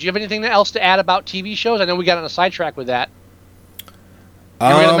wrap up, do you have anything else to add about TV shows? I know we got on a sidetrack with that.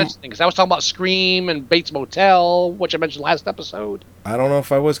 Because I was talking about Scream and Bates Motel, which I mentioned last episode. I don't know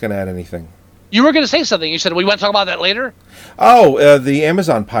if I was going to add anything. You were going to say something. You said we want to talk about that later. Oh, the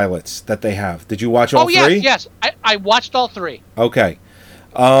Amazon pilots that they have. Did you watch all 3? Yes. I watched all 3. Okay.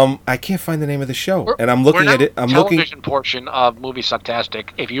 I can't find the name of the show, and I'm looking at it. Television portion of Movie Sucktastic.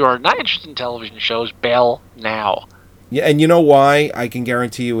 If you are not interested in television shows, bail now. Yeah, and you know why? I can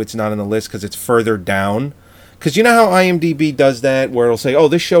guarantee you it's not on the list because it's further down. Because you know how IMDb does that, where it'll say, "Oh,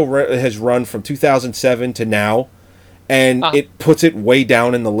 this show has run from 2007 to now," and it puts it way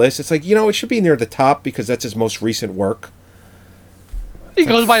down in the list. It's like, it should be near the top because that's his most recent work. It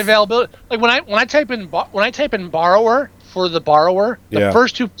goes by availability. Like when I type in borrower for The Borrower, the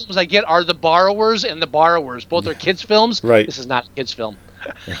first two films I get are The Borrowers and The Borrowers. Both are kids films. Right. This is not a kids film.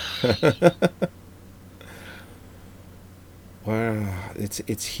 Wow,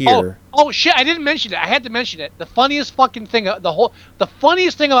 it's here. Oh shit! I didn't mention it. I had to mention it. The funniest fucking thing, the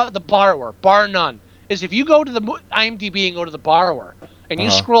funniest thing about The Borrower, bar none, is if you go to the IMDb and go to The Borrower, and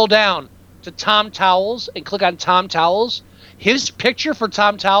you scroll down to Tom Towles and click on Tom Towles, his picture for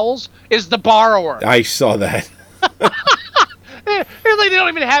Tom Towles is The Borrower. I saw that. It's like they don't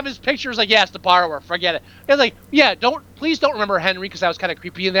even have his picture. It's like, yeah, it's The Borrower. Forget it. It's like, yeah, please don't remember Henry because I was kind of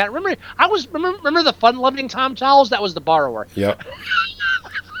creepy in that. Remember the fun-loving Tom Towles? That was The Borrower. Yep.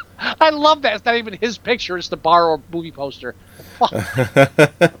 I love that. It's not even his picture. It's The Borrower movie poster.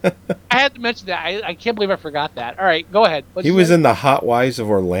 I had to mention that. I can't believe I forgot that. All right, go ahead. He was in The Hot Wives of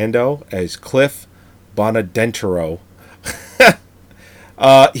Orlando as Cliff Bonadentro.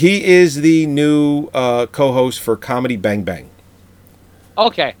 He is the new co-host for Comedy Bang Bang.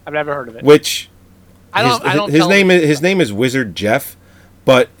 Okay, I've never heard of it. Which his name is Wizard Jeff,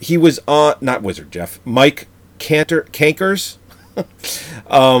 but he was on not Wizard Jeff, Mike Cankers.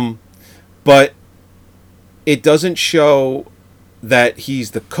 But it doesn't show that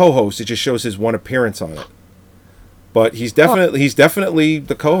he's the co-host. It just shows his one appearance on it. But he's definitely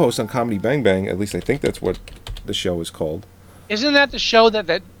the co-host on Comedy Bang Bang. At least I think that's what the show is called. Isn't that the show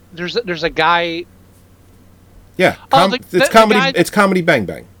that there's a guy? Yeah, it's Comedy Bang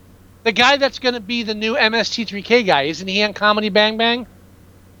Bang. The guy that's going to be the new MST3K guy, isn't he on Comedy Bang Bang?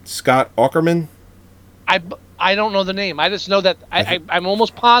 Scott Aukerman? I don't know the name. I just know that I'm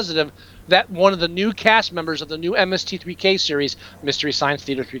almost positive that one of the new cast members of the new MST3K series, Mystery Science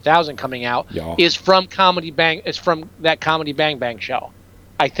Theater 3000, coming out, is from that Comedy Bang Bang show.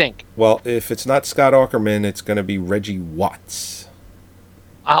 I think. Well, if it's not Scott Aukerman, it's going to be Reggie Watts.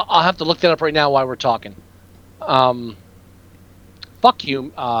 I'll have to look that up right now while we're talking. Fuck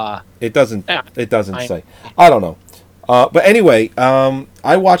you. It doesn't say. I don't know. But anyway,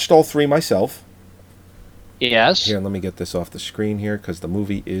 I watched all three myself. Yes. Here, let me get this off the screen here because the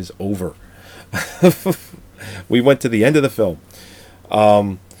movie is over. We went to the end of the film.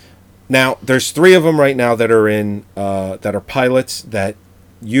 Now, there's three of them right now that are in that are pilots that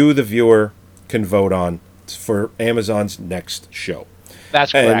you, the viewer, can vote on for Amazon's next show.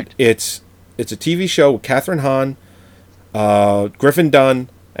 That's correct. And it's a TV show with Catherine Hahn, Griffin Dunn,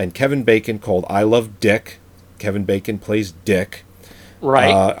 and Kevin Bacon called I Love Dick. Kevin Bacon plays Dick.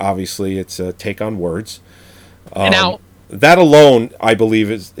 Right. Obviously, it's a take on words. Now, that alone, I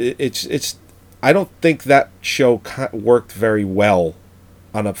believe, it's. I don't think that show worked very well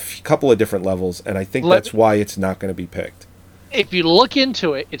on a couple of different levels, and I think that's why it's not going to be picked. If you look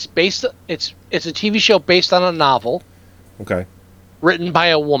into it, it's a TV show based on a novel. Okay. Written by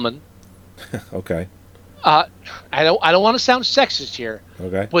a woman. Okay. I don't want to sound sexist here.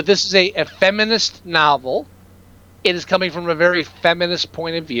 Okay. But this is a feminist novel. It is coming from a very feminist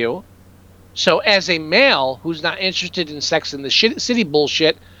point of view. So as a male who's not interested in Sex and the City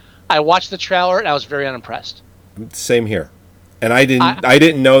bullshit, I watched the trailer and I was very unimpressed. Same here. And I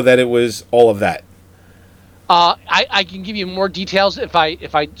didn't know that it was all of that. I can give you more details if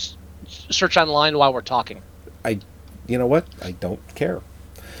I search online while we're talking. You know what? I don't care.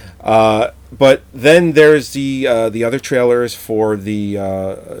 But then there's the other trailers for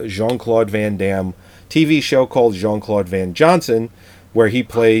the Jean-Claude Van Damme TV show called Jean-Claude Van Johnson, where he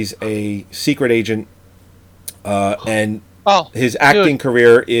plays a secret agent, and his acting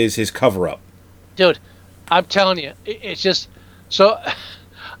career is his cover-up. Dude, I'm telling you, it's just so.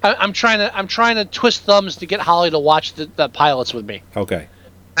 I'm trying to twist thumbs to get Holly to watch the pilots with me. Okay.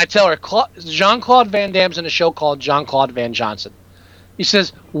 I tell her Jean-Claude Van Damme's in a show called Jean-Claude Van Johnson. He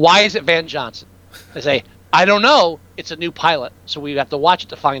says, "Why is it Van Johnson?" I say, "I don't know. It's a new pilot, so we have to watch it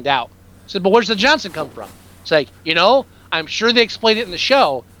to find out." I said, "But where's the Johnson come from?" It's like, I'm sure they explained it in the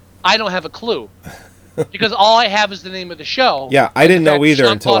show. I don't have a clue because all I have is the name of the show. Yeah, I didn't know either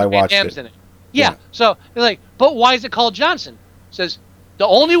until I watched it. In it. Yeah, so they're like, "But why is it called Johnson?" Says, "The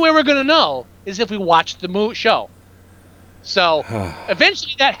only way we're gonna know is if we watch the show." So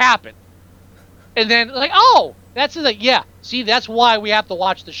eventually that happened, and then that's that's why we have to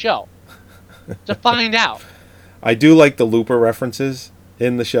watch the show to find out. I do like the Looper references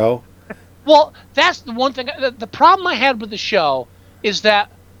in the show. Well, that's the one thing. The problem I had with the show is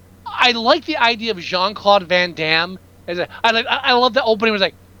that I like the idea of Jean-Claude Van Damme. I love the opening. It was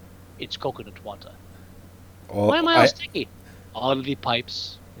like, "It's coconut water." Why am I all sticky? All of the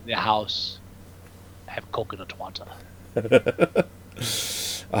pipes in the house have coconut water.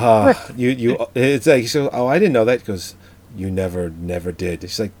 It's like, so. Oh, I didn't know that because You never did.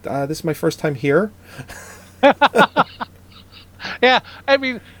 She's like, this is my first time here. Yeah, I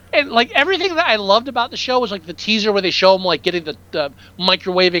mean, and like everything that I loved about the show was like the teaser where they show him like getting the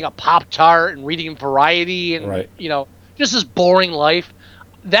microwaving a Pop-Tart and reading Variety and Right. just this boring life.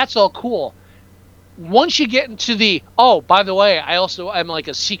 That's all cool. Once you get into the by the way, I'm like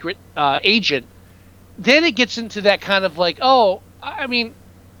a secret agent. Then it gets into that kind of like I mean,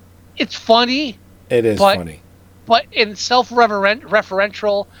 it's funny. It is funny. But in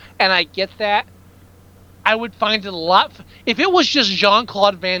self-referential, and I get that, I would find it a lot. If it was just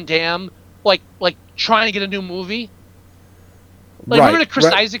Jean-Claude Van Damme, like trying to get a new movie, remember the Chris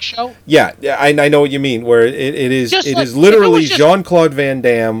Isaac show? Yeah, I know what you mean. Where it is literally Jean-Claude Van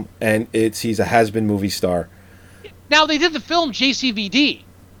Damme, and he's a has-been movie star. Now they did the film JCVD,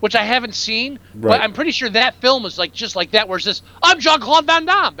 which I haven't seen, Right. but I'm pretty sure that film is like just like that, where it's just I'm Jean-Claude Van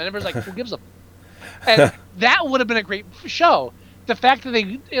Damme, and everybody's like, who gives a? And that would have been a great show. The fact that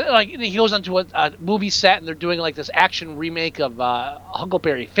he goes onto a movie set and they're doing like this action remake of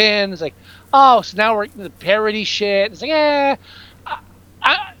Huckleberry Finn. It's like, so now we're into the parody shit. It's like,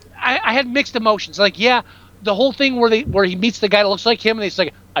 I had mixed emotions. Like, yeah, the whole thing where he meets the guy that looks like him and he's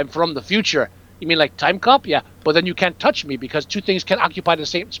like, I'm from the future. You mean like Time Cop? Yeah, but then you can't touch me because two things can occupy the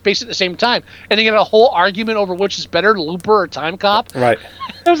same space at the same time. And they get a whole argument over which is better, Looper or Time Cop. Right.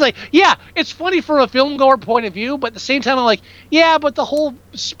 I was like, yeah, it's funny from a film goer point of view, but at the same time, I'm like, yeah, but the whole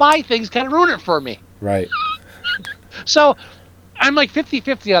spy thing's kind of ruined it for me. Right. So I'm like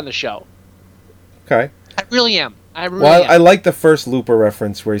 50-50 on the show. Okay. I really am. I like the first Looper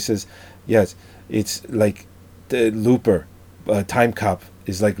reference where he says, yes, it's like the Looper, Time Cop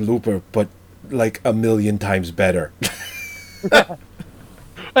is like Looper, but like 1,000,000 times better. But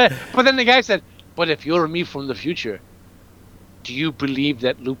then the guy said, but if you're me from the future, do you believe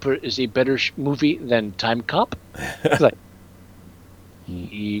that Looper is a better movie than Time Cop? It's like,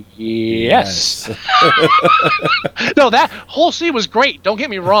 yes. No, that whole scene was great. Don't get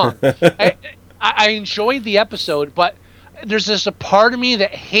me wrong. I enjoyed the episode, but there's a part of me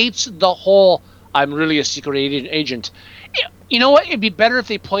that hates the whole I'm really a secret agent. You know what? It'd be better if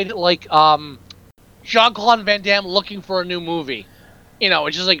they played it like Jean-Claude Van Damme looking for a new movie.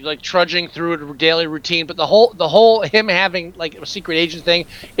 It's just like trudging through a daily routine. But the whole him having like a secret agent thing,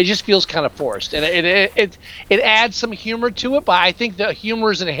 it just feels kind of forced, and it adds some humor to it. But I think the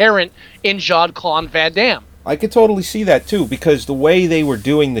humor is inherent in Jean-Claude Van Damme. I could totally see that too, because the way they were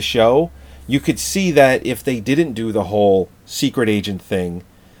doing the show, you could see that if they didn't do the whole secret agent thing,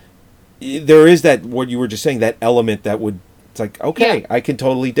 there is that what you were just saying, that element that would. It's like, okay, yeah. I can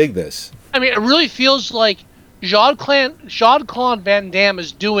totally dig this. I mean, it really feels like Jean-Claude Van Damme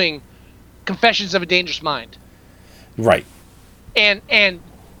is doing Confessions of a Dangerous Mind. Right. And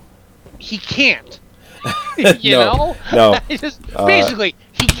he can't. You know? No. Basically,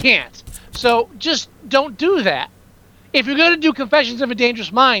 he can't. So just don't do that. If you're going to do Confessions of a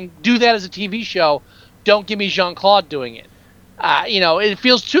Dangerous Mind, do that as a TV show. Don't give me Jean-Claude doing it. It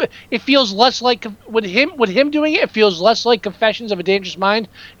feels less like with him doing it. It feels less like Confessions of a Dangerous Mind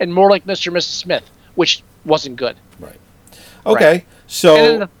and more like Mr. and Mrs. Smith, which wasn't good. Right. Okay. Right. So,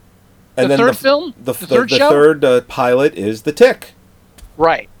 and then the third film, the third pilot is The Tick.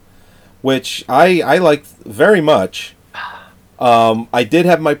 Right. Which I liked very much. I did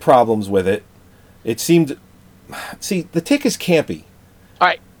have my problems with it. It seemed, The Tick is campy. All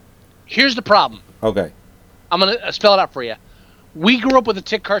right. Here's the problem. Okay. I'm gonna spell it out for you. We grew up with a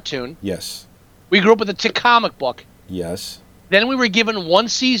Tick cartoon. Yes. We grew up with a Tick comic book. Yes. Then we were given one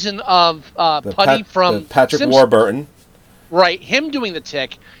season of Putty from Patrick Simpsons. Warburton. Right, him doing the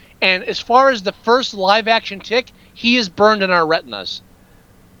Tick. And as far as the first live-action Tick, he is burned in our retinas.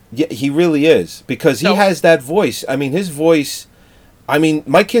 Yeah, he really is. Because he has that voice. I mean, his voice... I mean,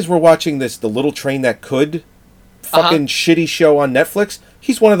 my kids were watching The Little Train That Could fucking shitty show on Netflix.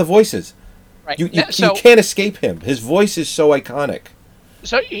 He's one of the voices. Right. You can't escape him. His voice is so iconic.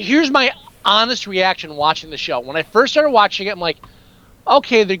 So here's my honest reaction watching the show. When I first started watching it, I'm like,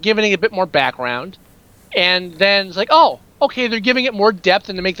 okay, they're giving it a bit more background. And then it's like, oh, okay, they're giving it more depth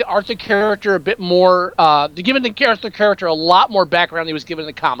and to make the Arthur character a bit more... they're giving the Arthur character a lot more background than he was given in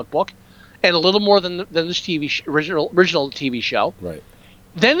the comic book. And a little more than this original TV show. Right.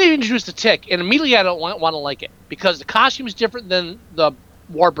 Then they introduced the Tick, and immediately I don't want to like it. Because the costume is different than the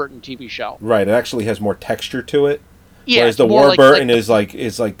Warburton TV show. Right, it actually has more texture to it. Yeah, whereas the Warburton is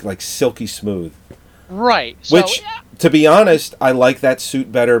like silky smooth. Right. Which, to be honest, I like that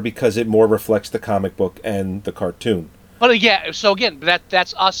suit better because it more reflects the comic book and the cartoon. But yeah, so again,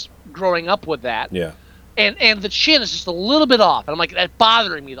 that's us growing up with that. Yeah. And the chin is just a little bit off. And I'm like, that's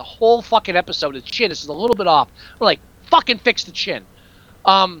bothering me. The whole fucking episode, the chin is just a little bit off. I'm like, fucking fix the chin.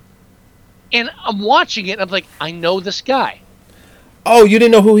 And I'm watching it, and I'm like, I know this guy. Oh, you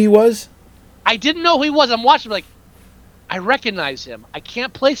didn't know who he was? I didn't know who he was. I'm watching, like, I recognize him. I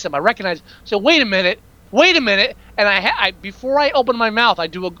can't place him. I recognize. So wait a minute. And I before I open my mouth, I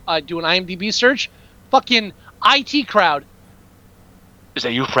do an IMDb search. Fucking IT crowd. Is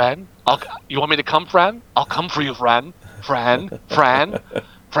that you, Fran? You want me to come, Fran? I'll come for you, Fran. Fran,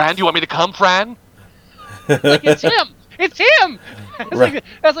 do you want me to come, Fran? Like, it's him. It's him.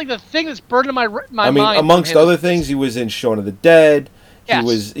 That's like the thing that's burned in my mind. Amongst other things, he was in Shaun of the Dead.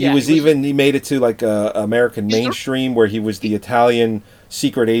 Yes. He made it to like American mainstream, where he was the Italian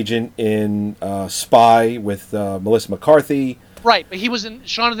secret agent in Spy with Melissa McCarthy. Right, but he was in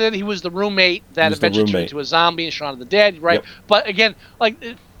Shaun of the Dead. He was the roommate that eventually turned into a zombie in Shaun of the Dead. Right, yep. But again, like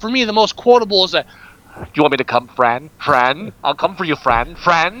for me, the most quotable is that. Do you want me to come, Fran? I'll come for you, Fran.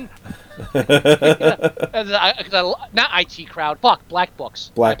 Not IT crowd. Fuck, Black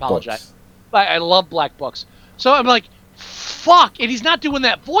Books. I apologize. I love Black Books. So I'm like, fuck, and he's not doing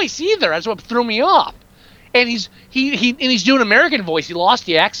that voice either. That's what threw me off. And he's doing American voice. He lost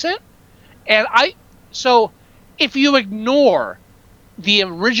the accent. And so if you ignore the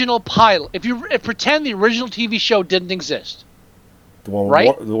original pilot, if you pretend the original TV show didn't exist, the one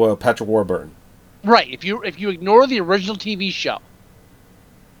with Patrick Warburton. Right. If you ignore the original TV show,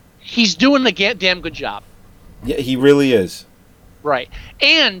 he's doing a damn good job. Yeah, he really is. Right.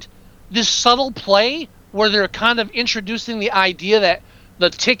 And this subtle play where they're kind of introducing the idea that the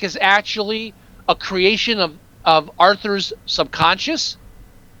Tick is actually a creation of Arthur's subconscious.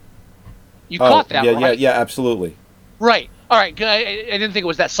 You caught that, right? Yeah, absolutely. Right. All right. I didn't think it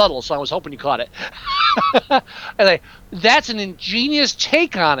was that subtle, so I was hoping you caught it. And that's an ingenious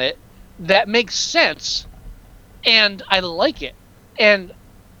take on it that makes sense, and I like it. And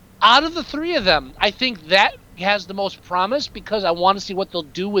out of the three of them, I think that has the most promise because I want to see what they'll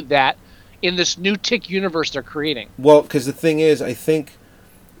do with that in this new Tick universe they're creating. Well, because the thing is, I think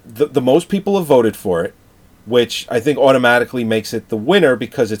the most people have voted for it, which I think automatically makes it the winner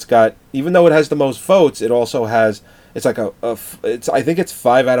because it's got, even though it has the most votes, it also has, it's like I think it's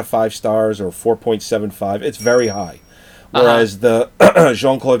 5 out of 5 stars or 4.75. It's very high. Whereas the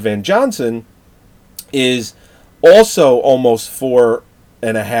Jean-Claude Van Johnson is also almost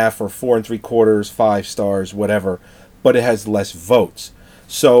 4.5 or 4 3/4, 5 stars, whatever, but it has less votes.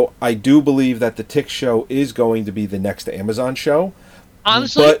 So I do believe that the Tick show is going to be the next Amazon show.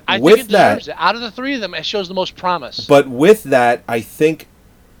 Honestly, but I think it deserves it. Out of the three of them, it shows the most promise. But with that, I think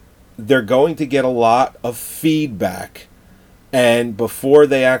they're going to get a lot of feedback, and before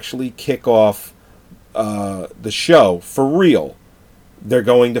they actually kick off the show for real, they're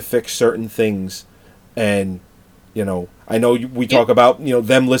going to fix certain things. And I know we talk about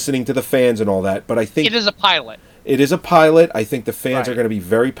them listening to the fans and all that, but I think it is a pilot. It is a pilot. I think the fans are going to be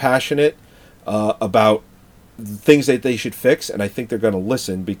very passionate about things that they should fix, and I think they're going to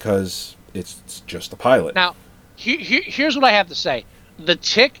listen because it's just a pilot. Now, here's what I have to say: the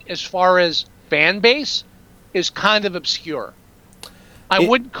Tick, as far as fan base, is kind of obscure. I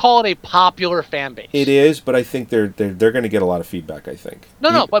wouldn't call it a popular fan base. It is, but I think they're going to get a lot of feedback. I think.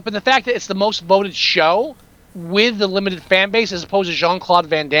 No, but the fact that it's the most voted show with the limited fan base, as opposed to Jean-Claude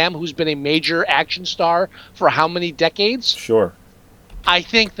Van Damme, who's been a major action star for how many decades? Sure. I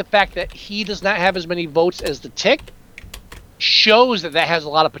think the fact that he does not have as many votes as the Tick shows that has a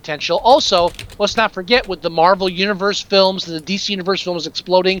lot of potential. Also, let's not forget, with the Marvel Universe films, the DC Universe films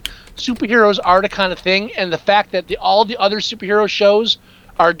exploding, superheroes are the kind of thing, and the fact that all the other superhero shows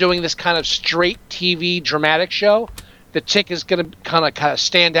are doing this kind of straight TV dramatic show, the Tick is going to kind of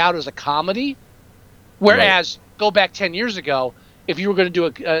stand out as a comedy. Whereas, go back 10 years ago, if you were going to do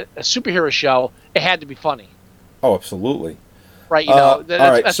a superhero show, it had to be funny. Oh, absolutely. Right, all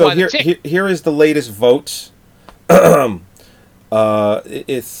right, so here is the latest votes. It's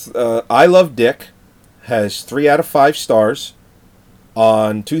I Love Dick has 3 out of 5 stars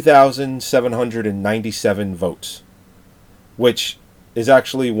on 2,797 votes, which is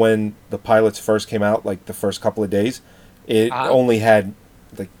actually when the pilots first came out, like the first couple of days. It only had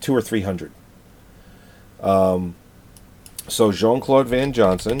like 200 or 300. So Jean-Claude Van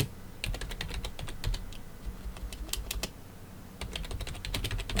Johnson.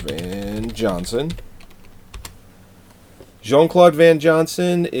 Jean-Claude Van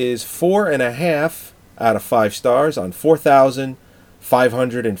Johnson is 4.5 out of 5 stars on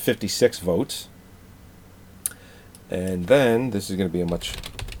 4,556 votes. And then, this is going to be a much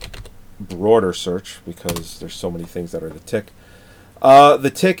broader search because there's so many things that are the Tick.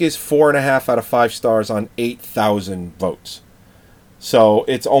 The Tick is 4.5 out of 5 stars on 8,000 votes. So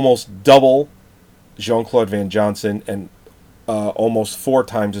it's almost double Jean-Claude Van Johnson, and almost 4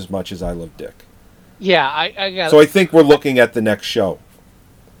 times as much as I Love Dick. Yeah, I got it. So I think we're looking at the next show.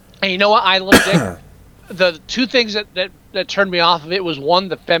 And you know what? I Love Dick. The two things that turned me off of it was, one,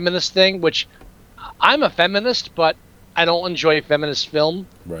 the feminist thing, which I'm a feminist, but I don't enjoy feminist film.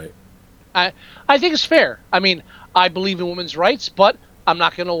 Right. I think it's fair. I mean, I believe in women's rights, but I'm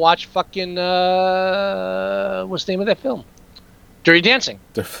not going to watch fucking what's the name of that film? Dirty Dancing.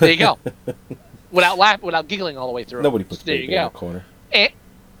 There you go. Without giggling all the way through. Nobody puts there baby you go. in the corner. And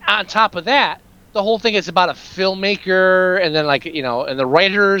on top of that, the whole thing is about a filmmaker, and then and the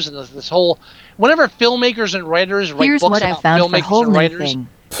writers, and this whole. Whenever filmmakers and writers write Here's books what I about found for filmmakers whole and new writers, thing.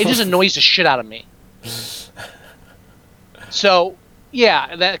 it just annoys the shit out of me. So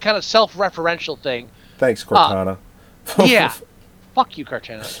yeah, that kind of self-referential thing. Thanks, Cortana. Yeah. Fuck you,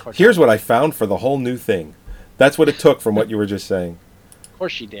 Cortana. Here's what I found for the whole new thing. That's what it took from what you were just saying. Of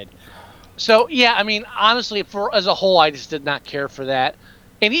course she did. So yeah, I mean, honestly, as a whole, I just did not care for that.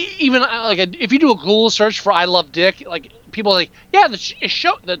 And even if you do a Google search for "I Love Dick," like people are like, yeah,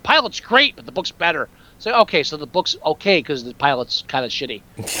 the pilot's great, but the book's better. So okay, so the book's okay because the pilot's kind of shitty.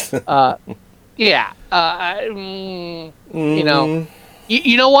 Yeah. You know.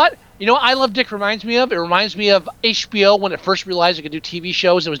 You know what? You know what I Love Dick reminds me of? It reminds me of HBO when it first realized it could do TV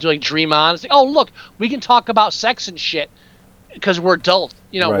shows. It was doing Dream On. It's like, oh, look, we can talk about sex and shit because we're adult.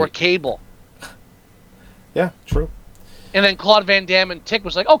 Right. We're cable. Yeah, true. And then Claude Van Damme and Tick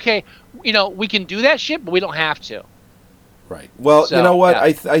was like, okay, we can do that shit, but we don't have to. Right. Well, So, you know what?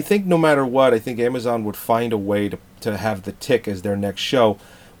 yeah. I think no matter what, I think Amazon would find a way to have The Tick as their next show.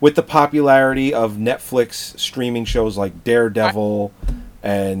 With the popularity of Netflix streaming shows like Daredevil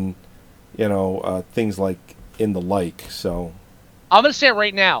and, things like In the Like. So I'm going to say it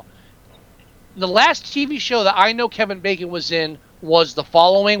right now. The last TV show that I know Kevin Bacon was in was The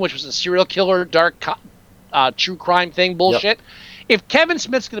Following, which was a serial killer, dark true crime thing bullshit. Yep. If Kevin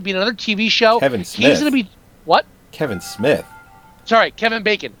Smith's going to be in another TV show, Kevin he's Smith? going to be... What? Kevin Smith. Sorry, Kevin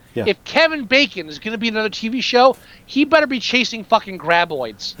Bacon. Yeah. If Kevin Bacon is going to be in another TV show, he better be chasing fucking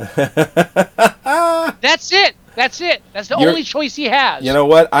graboids. That's it. That's the only choice he has. You know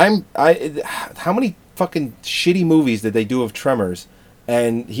what? How many fucking shitty movies did they do of Tremors,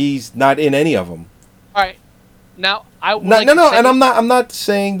 and he's not in any of them? All right. Now I No, and I'm not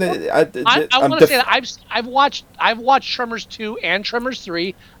saying that. I want to say that I've watched Tremors 2 and Tremors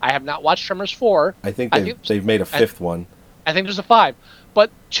 3. I have not watched Tremors 4. I think they've made a fifth one. I think there's a 5, but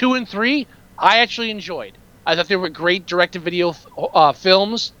 2 and 3 I actually enjoyed. I thought they were great direct-to-video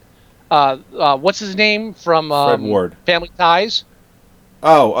films. What's his name from Fred Ward. Family Ties?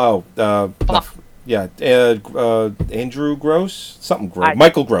 Yeah, Andrew Gross, something Gross,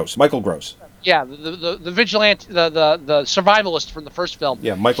 Michael Gross. Yeah, the vigilante, the survivalist from the first film.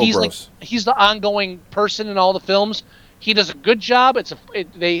 Yeah, Michael Gross. He's the ongoing person in all the films. He does a good job.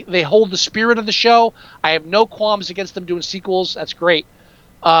 They hold the spirit of the show. I have no qualms against them doing sequels. That's great.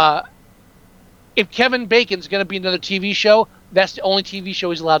 If Kevin Bacon's going to be another TV show, that's the only TV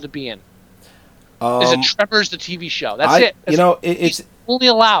show he's allowed to be in. Is it Tremors, the TV show? That's it. It's only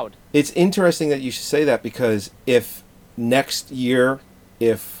allowed. It's interesting that you should say that, because if next year,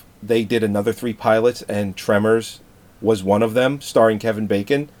 if they did another 3 pilots and Tremors was one of them, starring Kevin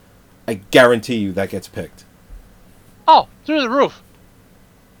Bacon, I guarantee you that gets picked. Oh, through the roof.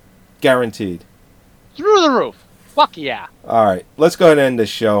 Guaranteed. Through the roof. Fuck yeah. All right, let's go ahead and end this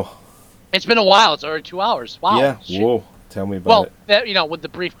show. It's been a while. It's already 2 hours. Wow. Yeah. Shit. Whoa. Tell me about it. With the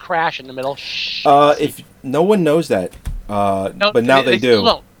brief crash in the middle. Shh. If no one knows that, but now they do. Still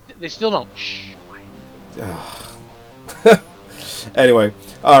don't. They still don't. Shh. Anyway,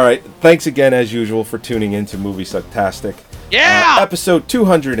 all right. Thanks again, as usual, for tuning in to Movie Sucktastic. Yeah. Episode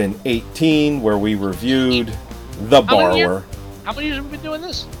 218, where we reviewed The Borrower. How many years have we been doing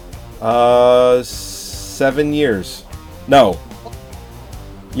this? 7 years. No.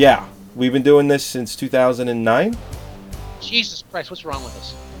 Yeah, we've been doing this since 2009. Jesus Christ, what's wrong with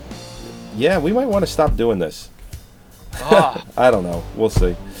us? Yeah, we might want to stop doing this. Oh. I don't know. We'll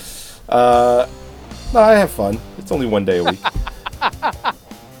see. No, I have fun. It's only one day a week.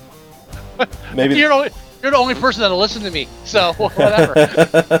 Maybe you're the only person that'll listen to me. So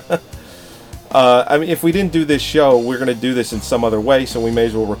whatever. I mean, if we didn't do this show, we're going to do this in some other way, so we may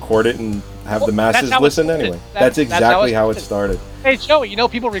as well record it and have the masses listen anyway. That's exactly how it started. Hey, Joey,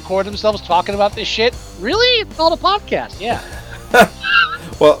 people record themselves talking about this shit? Really? It's called a podcast, yeah.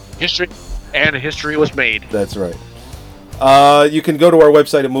 Well, history was made. That's right. You can go to our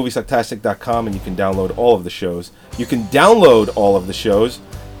website at moviesucktastic.com and you can download all of the shows. You can download all of the shows,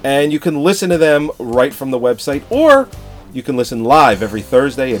 and you can listen to them right from the website, or you can listen live every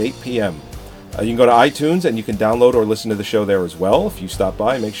Thursday at 8 p.m. You can go to iTunes and you can download or listen to the show there as well. If you stop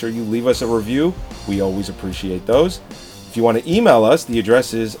by, make sure you leave us a review. We always appreciate those. If you want to email us, the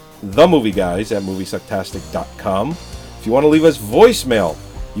address is themovieguys@moviesucktastic.com. If you want to leave us voicemail,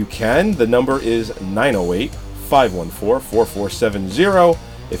 you can. The number is 908-514-4470.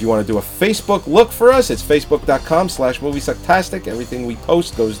 If you want to do a Facebook look for us, it's facebook.com/moviesucktastic. Everything we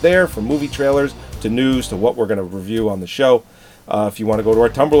post goes there, from movie trailers to news to what we're going to review on the show. If you want to go to our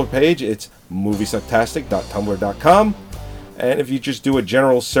Tumblr page, it's moviesucktastic.tumblr.com. And if you just do a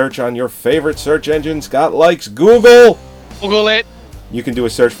general search on your favorite search engine, Scott likes Google. Google it. You can do a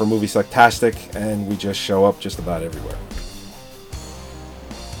search for Movie Sucktastic, and we just show up just about everywhere.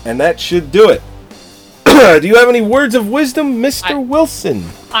 And that should do it. Do you have any words of wisdom, Mr. Wilson?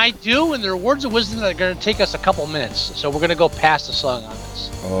 I do, and there are words of wisdom that are going to take us a couple minutes, so we're going to go past the song on this.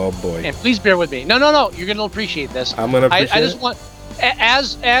 Oh boy! And please bear with me. No, you're going to appreciate this. I'm going to appreciate I just want,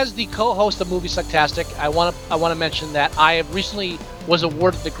 as the co-host of Movie Sucktastic, I want to mention that I have recently was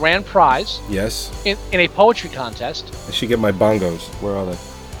awarded the grand prize. Yes. In a poetry contest. I should get my bongos. Where are they?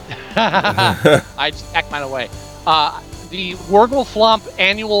 I packed mine away. The Wurgle Flump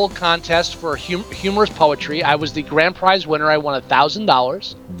annual contest for humorous poetry. I was the grand prize winner. I won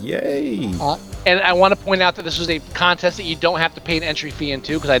 $1,000. Yay! And I want to point out that this was a contest that you don't have to pay an entry fee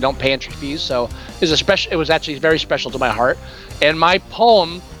into, because I don't pay entry fees. So it was actually very special to my heart. And my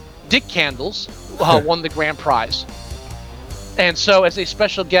poem, Dick Candles, won the grand prize. And so, as a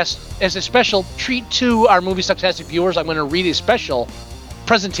special guest, as a special treat to our Movie Sucktastic viewers, I'm going to read a special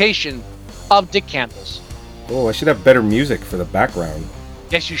presentation of Dick Candles. Oh, I should have better music for the background.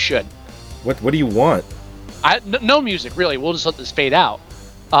 Yes, you should. What do you want? No music, really. We'll just let this fade out.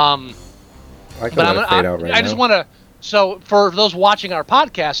 I can let it fade out right now. I just want to... So, for those watching our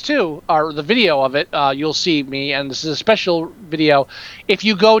podcast, too, or the video of it, you'll see me, and this is a special video. If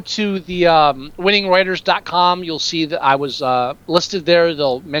you go to the winningwriters.com, you'll see that I was listed there.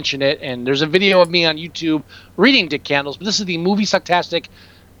 They'll mention it, and there's a video of me on YouTube reading Dick Candles, but this is the Movie Sucktastic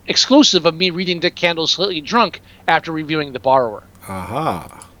exclusive of me reading Dick Candles slightly drunk after reviewing The Borrower.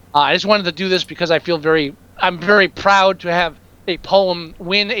 Aha. I just wanted to do this because I'm very proud to have a poem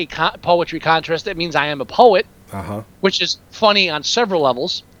win a poetry contest. That means I am a poet, which is funny on several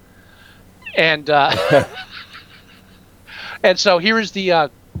levels. And and so here is the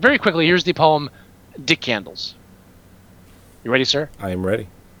very quickly. Here's the poem, Dick Candles. You ready, sir? I am ready.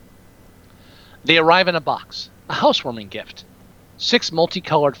 They arrive in a box, a housewarming gift. 6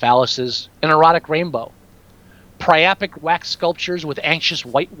 multicolored phalluses, an erotic rainbow. Priapic wax sculptures with anxious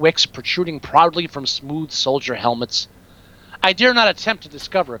white wicks protruding proudly from smooth soldier helmets. I dare not attempt to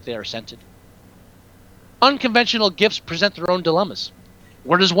discover if they are scented. Unconventional gifts present their own dilemmas.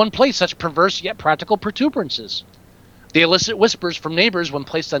 Where does one place such perverse yet practical protuberances? They elicit whispers from neighbors when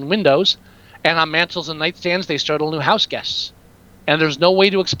placed on windows, and on mantels and nightstands they startle new house guests. And there's no way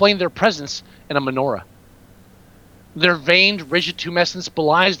to explain their presence in a menorah. Their veined, rigid tumescence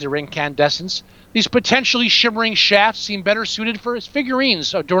belies their incandescence. These potentially shimmering shafts seem better suited for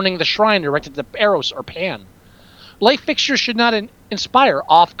figurines adorning the shrine erected to Eros or Pan. Light fixtures should not inspire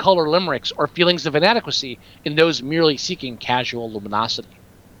off-color limericks or feelings of inadequacy in those merely seeking casual luminosity.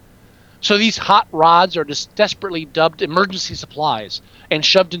 So these hot rods are desperately dubbed emergency supplies and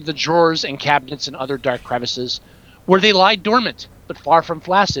shoved into the drawers and cabinets and other dark crevices, where they lie dormant, but far from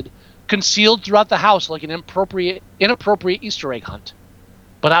flaccid, concealed throughout the house like an inappropriate Easter egg hunt.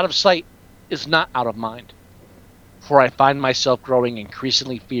 But out of sight is not out of mind, for I find myself growing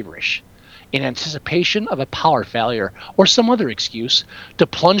increasingly feverish, in anticipation of a power failure or some other excuse to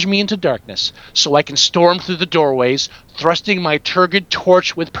plunge me into darkness so I can storm through the doorways, thrusting my turgid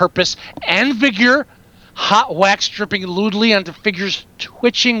torch with purpose and vigor, hot wax dripping lewdly onto figures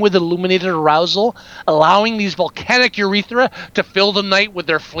twitching with illuminated arousal, allowing these volcanic urethra to fill the night with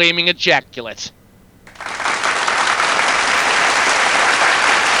their flaming ejaculate.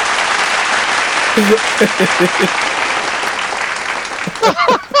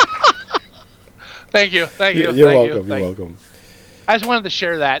 Thank you. You're welcome. I just wanted to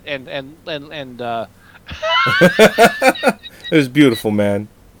share that and It was beautiful, man.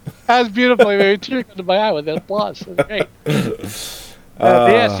 That was beautiful. I made a tear come to my eye with that applause. It was great.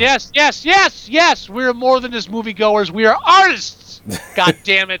 Yes. We're more than just moviegoers. We are artists. God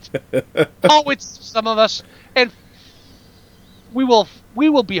damn it. Poets, some of us, and we will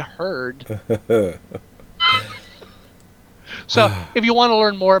be heard. So, if you want to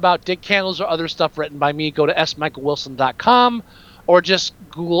learn more about Dick Candles or other stuff written by me, go to smichaelwilson.com or just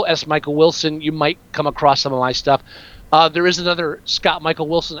Google S. Michael Wilson. You might come across some of my stuff. There is another Scott Michael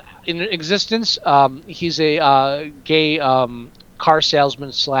Wilson in existence. He's a gay car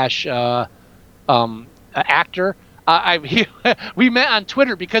salesman / actor. We met on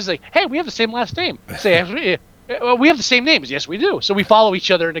Twitter because hey, we have the same last name. I say, well, we have the same names. Yes, we do. So we follow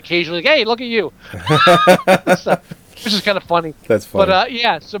each other and occasionally, hey, look at you. So, which is kind of funny. That's funny.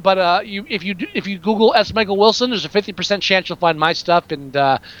 But if you Google S. Michael Wilson, there's a 50% chance you'll find my stuff, and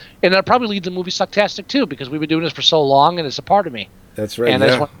that'll probably lead to Movie Sucktastic too, because we've been doing this for so long, and it's a part of me. That's right. And I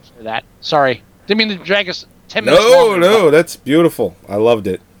yeah. just want to say that. Sorry, didn't mean to drag us 10 minutes. No, that's beautiful. I loved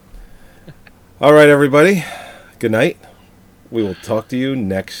it. All right, everybody. Good night. We will talk to you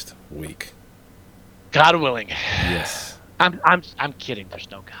next week. God willing. Yes. I'm kidding.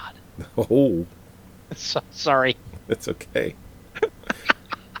 There's no God. Oh. Sorry. That's okay.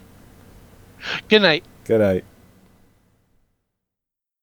 Good night. Good night.